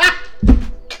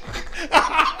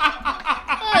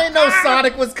 I didn't know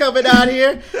Sonic was coming out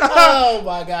here. Oh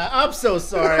my God. I'm so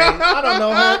sorry. I don't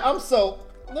know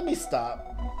her. Let me stop.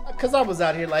 Because I was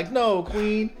out here like, no,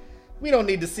 Queen. We don't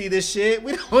need to see this shit.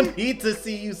 We don't need to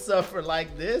see you suffer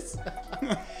like this.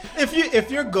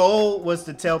 If your goal was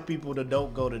to tell people to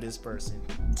don't go to this person,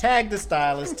 tag the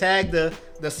stylist, tag the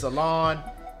salon,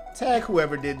 tag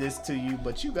whoever did this to you.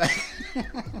 But you got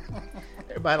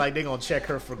everybody like they gonna check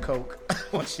her for coke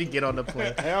once she get on the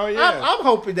plane. Hell yeah. I'm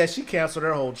hoping that she canceled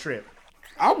her whole trip.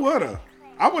 I would've.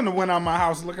 I wouldn't have went out my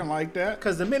house looking like that.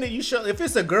 Because the minute you show, if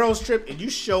it's a girls trip and you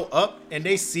show up and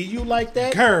they see you like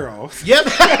that, Girls. yep.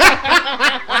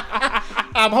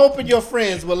 I'm hoping your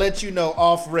friends will let you know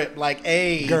off rip, like,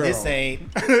 hey, Girl. this ain't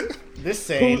Who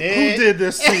it. did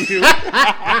this to you?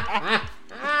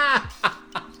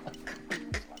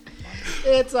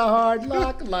 It's a hard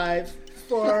luck life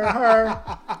for her.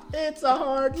 It's a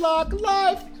hard luck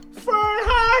life for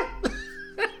her.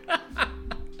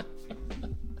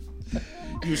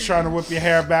 You was trying to whip your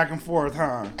hair back and forth,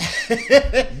 huh?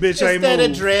 Bitch ain't Instead of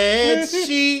moved. dreads,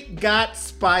 she got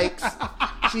spikes.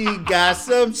 She got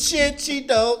some shit she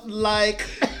don't like.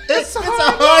 It's a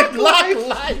hard luck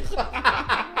life.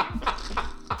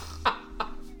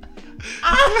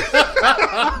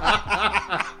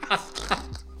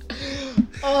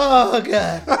 Oh,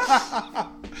 God.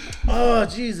 Oh,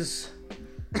 Jesus.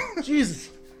 Jesus.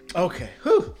 Okay.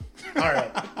 Whew. All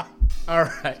right. All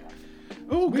right.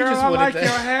 Ooh, We girl, just I wanted like to- your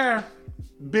hair.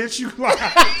 Bitch, you like.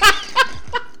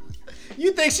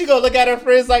 You think she gonna look at her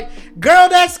friends like, girl,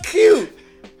 that's cute.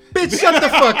 Bitch, shut the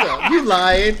fuck up. You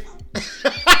lying.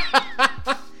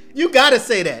 You gotta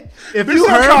say that. If Bitch, you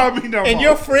don't heard call me no and more.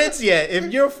 your friends,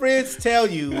 if your friends tell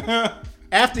you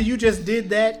after you just did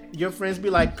that, your friends be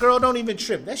like, girl, don't even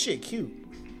trip. That shit cute.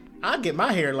 I'll get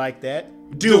my hair like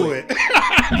that. Do it.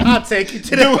 I'll take you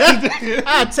to the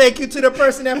I'll take you to the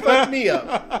person that fucked me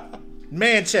up.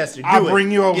 Manchester, do I'll it.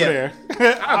 bring you over Yeah.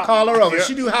 there. I'll call her over. Yeah.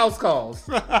 She do house calls.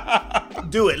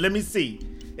 Do it. Let me see.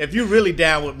 If you really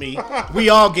down with me, we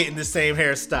all getting the same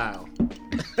hairstyle.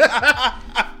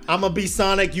 I'm gonna be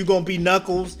Sonic. You gonna be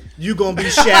Knuckles. You gonna be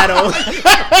Shadow.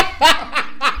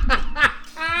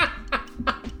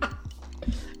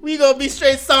 We gonna be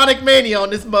straight Sonic Mania on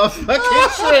this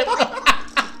motherfucking trip.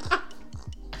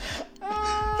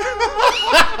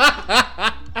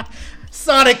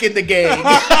 Sonic in the game.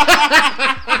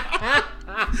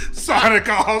 Sonic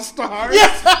All-Stars.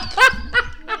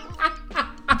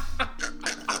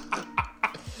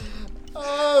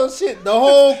 Oh shit! The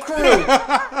whole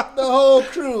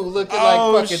crew looking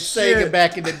Oh, like fucking shit. Sega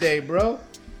back in the day, bro.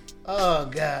 Oh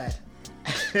god.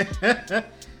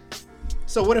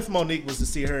 So what if Monique was to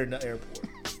see her in the airport?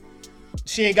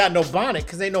 She ain't got no bonnet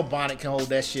because ain't no bonnet can hold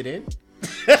that shit in.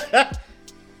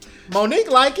 Monique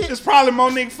like it. It's probably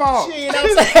Monique's fault. She ain't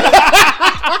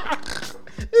outside.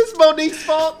 It's Monique's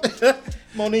fault.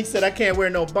 Monique said I can't wear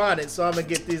no bonnet, so I'm gonna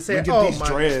get this hair. Look at Oh these my!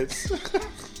 dreads.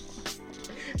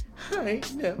 I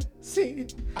ain't never seen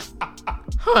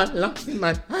hard luck in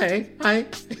my life.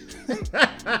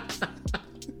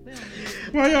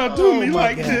 Why y'all do Oh me my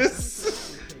like God.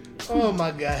 this? Oh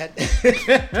my god.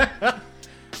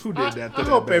 Who did that? I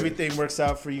hope everything works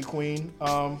out for you, Queen.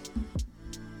 I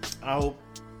hope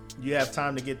you have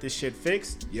time to get this shit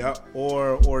fixed. Yep.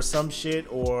 Or some shit,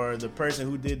 or the person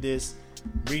who did this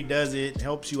redoes it,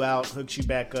 helps you out, hooks you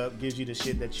back up, gives you the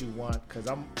shit that you want. Cause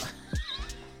I'm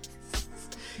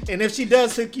and if she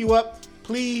does hook you up,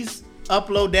 please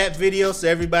upload that video so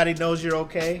everybody knows you're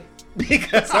okay.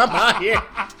 Because I'm out here.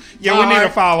 Yeah, we need a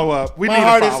follow up. We My need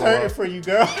heart a is follow hurting up. for you,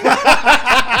 girl.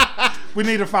 We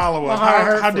need a follow My up. heart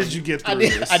hurt How for did you. you get I through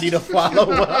need, this? I need a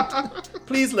follow up.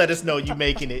 Please let us know you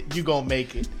making it. You gonna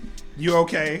make it. You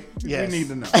okay? Yes. We need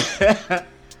to know.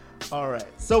 All right.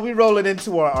 So we rolling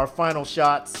into our final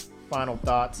shots, final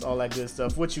thoughts, all that good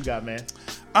stuff. What you got, man?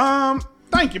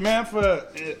 Thank you, man, for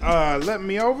letting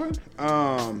me over.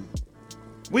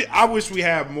 I wish we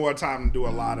had more time to do a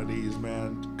lot of these,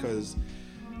 man, because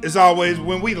it's always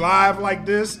when we live like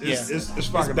this, it's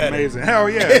fucking better. amazing. Hell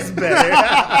yeah, It's better.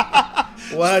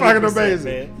 It's fucking 100%,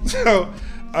 amazing. man.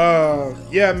 So,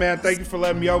 yeah, man, thank you for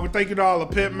letting me over. Thank you to all the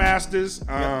pit masters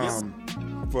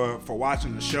for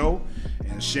watching the show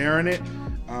and sharing it.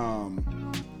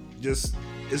 Just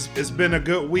it's been a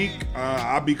good week.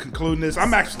 I'll be concluding this.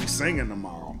 I'm actually singing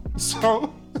tomorrow.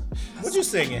 So, What you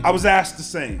singing? I was asked to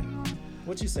sing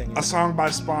What you singing? a song by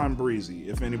Spawn Breezy.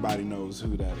 If anybody knows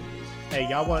who that is. Hey,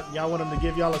 y'all want him to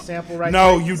give y'all a sample right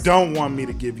No, quick? you don't want me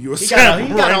to give you a He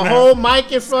sample got right a now. whole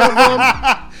mic in front of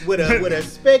him with a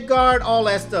spit guard, all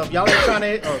that stuff. Y'all ain't trying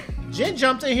to. Oh, Jen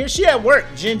jumped in here. She at work.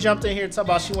 Jen jumped in here talking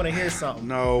about she want to hear something.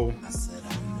 No.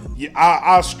 Yeah,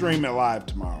 I'll stream it live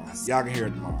tomorrow. Y'all can hear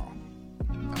it tomorrow.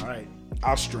 All right.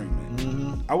 I'll stream it.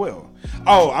 Mm-hmm. I will.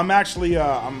 Oh, I'm actually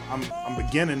I'm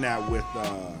beginning that with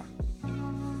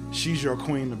She's Your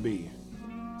Queen to Be.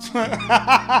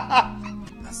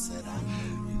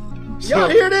 Y'all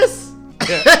hear this?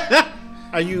 Yeah.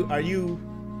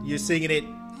 You're singing it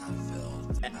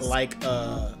like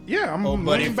Yeah, I'm Old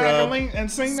Buddy leaning back from- and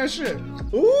sing that shit.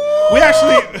 ooh,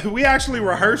 We actually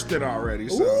rehearsed it already.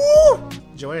 So ooh,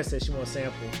 Joanne said she wants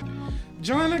sample.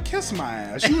 Joanna, kiss my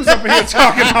ass. She was up here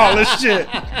talking all this shit.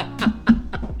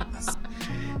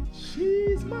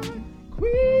 She's my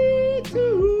queen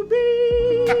to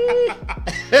be.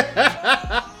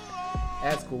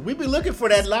 That's cool. We be looking for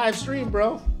that live stream,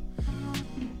 bro.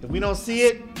 If we don't see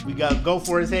it, we gotta go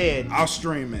for his head. I'll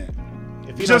stream it.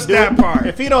 If he Just don't do that it, part.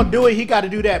 If he don't do it, he got to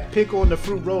do that pickle and the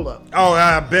fruit roll up. Oh,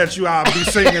 I bet you I'll be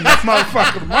singing that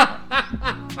motherfucker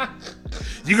tomorrow.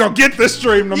 You gonna get this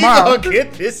stream tomorrow. You gonna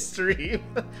get this stream.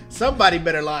 Somebody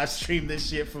better live stream this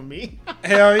shit for me.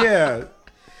 Hell yeah.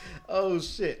 Oh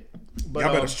shit. But,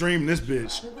 Y'all better stream this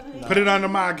bitch. Put it under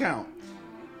my account.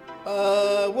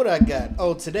 What I got?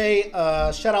 Oh, today,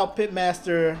 shout out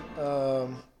Pitmaster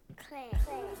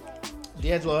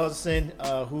D'Angelo Hudson,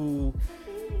 who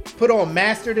put on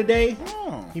Master today.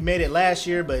 Oh. He made it last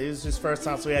year, but it was his first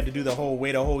time, so he had to do the whole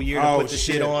year to put the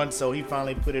shit on. So he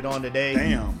finally put it on today.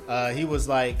 Damn. He was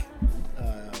like,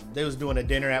 they was doing a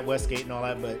dinner at Westgate and all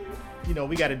that, but you know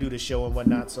we got to do the show and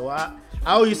whatnot. So I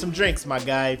owe you some drinks, my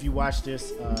guy. If you watch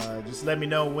this, just let me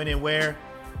know when and where.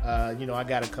 You know I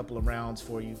got a couple of rounds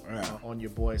for you on your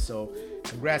boy. So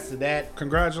congrats to that.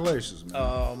 Congratulations,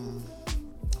 man.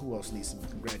 Who else needs some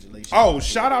congratulations? Oh,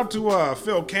 shout out to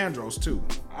Phil Candros too.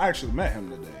 I actually met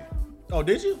him today. Oh,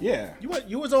 did you? Yeah.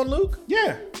 You was on Luke?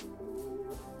 Yeah.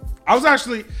 I was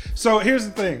actually, so here's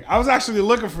the thing. I was actually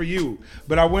looking for you,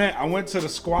 but I went to the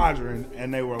squadron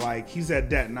and they were like, he's at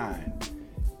Det 9.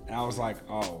 And I was like,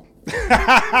 oh.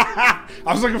 I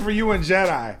was looking for you in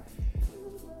Jedi.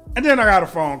 And then I got a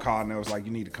phone call and it was like,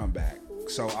 you need to come back.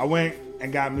 So I went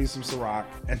and got me some Ciroc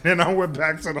and then I went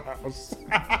back to the house.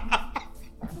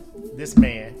 This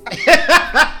man.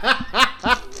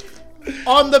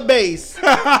 On the base.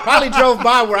 Probably drove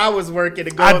by where I was working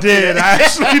to go. I did. I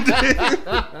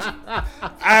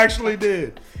actually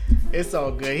did. It's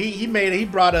all good. He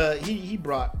brought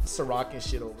Ciroc and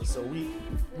shit over. So we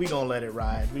gonna let it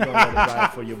ride. We gonna let it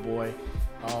ride for your boy.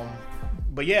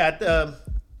 But yeah,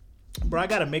 bro, I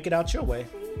gotta make it out your way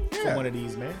for one of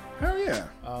these, man. Hell yeah.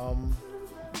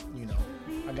 You know,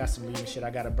 I got some leaving shit I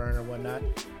gotta burn or whatnot.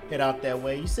 Head out that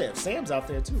way. You said Sam's out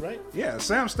there too, right? Yeah,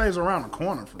 Sam stays around the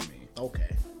corner from me.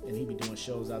 Okay. And he be doing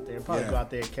shows out there. Probably go out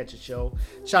there and catch a show.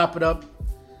 Chop it up.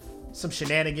 Some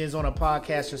shenanigans on a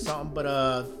podcast or something. But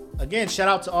again, shout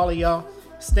out to all of y'all.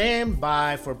 Stand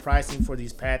by for pricing for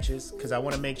these patches because I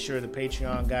want to make sure the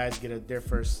Patreon guys get their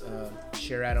first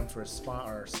share at them for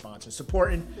sponsor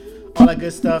supporting all that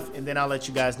good stuff, and then I'll let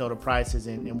you guys know the prices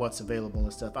and what's available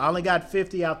and stuff. I only got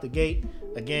 50 out the gate,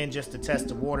 again, just to test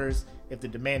the waters. If the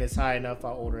demand is high enough,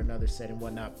 I'll order another set and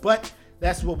whatnot. But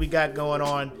that's what we got going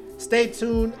on. Stay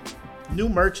tuned. New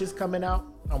merch is coming out.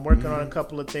 I'm working on a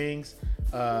couple of things.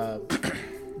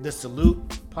 The Salute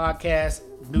podcast,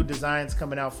 new designs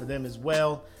coming out for them as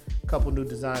well. A couple new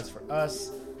designs for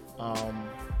us.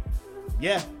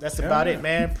 Yeah, that's about it,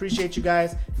 man. Appreciate you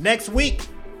guys. Next week,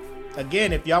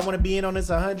 again, if y'all want to be in on this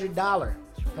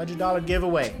 $100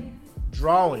 giveaway,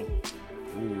 drawing.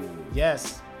 Ooh.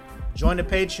 Yes. Join the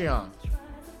Patreon.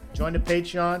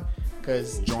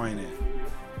 Because join it.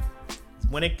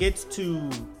 When it gets to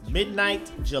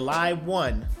midnight, July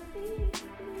 1,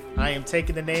 I am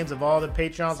taking the names of all the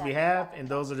Patreons we have, and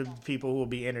those are the people who will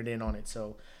be entered in on it.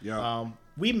 So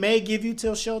we may give you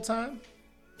till showtime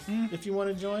if you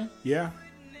want to join. Yeah.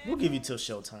 We'll give you till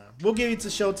showtime. We'll give you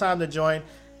till showtime to join.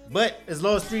 But as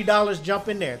low as $3, jump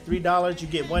in there. $3, you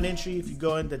get one entry. If you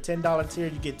go in the $10 tier,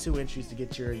 you get 2 entries to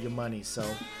get your money. So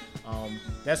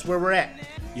that's where we're at.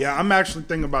 Yeah, I'm actually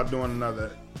thinking about doing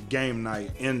another game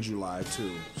night in July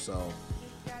too. So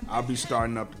I'll be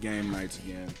starting up the game nights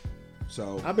again.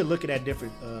 So I've been looking at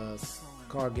different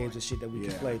card games and shit that we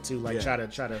can play too. Like try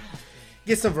to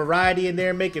get some variety in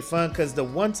there, make it fun. Because the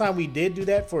one time we did do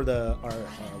that for our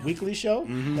weekly show,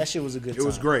 that shit was a good time. It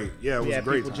was great. Yeah, it was a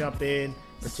great people time. Jump in,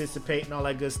 participate, and all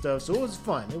that good stuff. So it was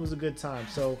fun. It was a good time.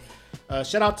 So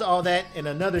shout out to all that, and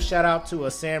another shout out to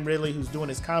Sam Ridley, who's doing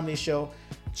his comedy show.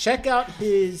 Check out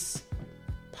his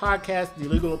podcast, the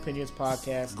Illegal Opinions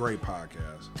podcast. Great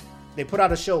podcast. They put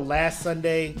out a show last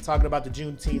Sunday talking about the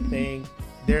Juneteenth thing,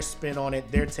 their spin on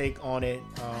it, their take on it.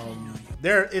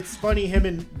 It's funny, him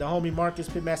and the homie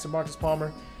Pitmaster Marcus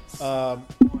Palmer.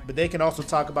 But they can also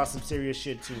talk about some serious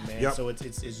shit too, man. Yep. So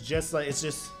it's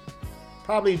just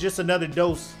probably just another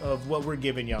dose of what we're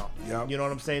giving y'all. Yep. You know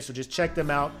what I'm saying? So just check them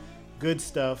out. Good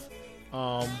stuff.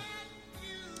 And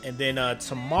then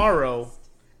tomorrow,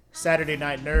 Saturday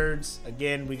Night Nerds.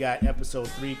 Again, we got episode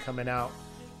 3 coming out.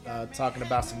 Talking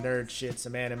about some nerd shit,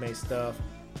 some anime stuff.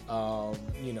 So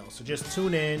just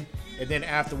tune in, and then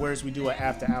afterwards we do an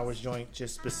after hours joint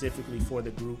just specifically for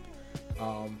the group.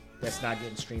 that's not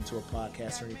getting streamed to a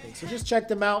podcast or anything. So just check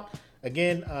them out.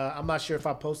 Again, I'm not sure if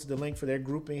I posted the link for their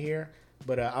group in here,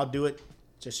 but I'll do it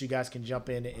just so you guys can jump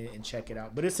in and check it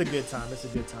out. But it's a good time. It's a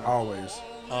good time. Always.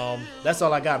 That's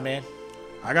all I got, man.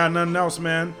 I got nothing else,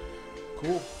 man.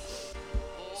 Cool.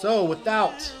 So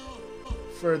without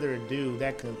further ado,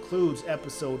 that concludes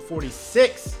episode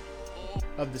 46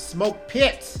 of the Smoke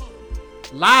Pit,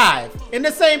 live in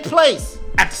the same place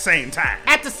At the same time.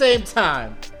 at the same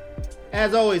time.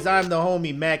 As always, I'm the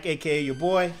homie Mac, aka your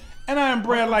boy. And I am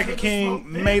bred like a king.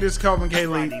 Made us Chauvin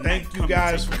K-Lee. Thank you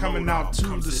guys for coming out to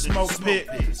the Smoke Pit.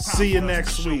 See you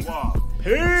next week.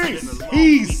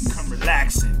 Peace. Come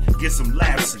relaxing, get some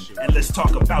lapsing, and let's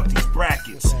talk about these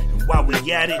brackets. And while we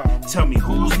at it, tell me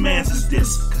whose man's is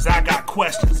this? Cause I got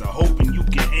questions, I'm hoping you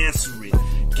can answer it.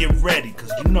 Get ready,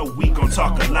 cause you know we gon'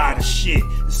 talk a lot of shit.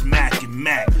 It's Mac and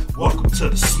Mac. Welcome to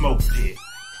the Smoke Pit.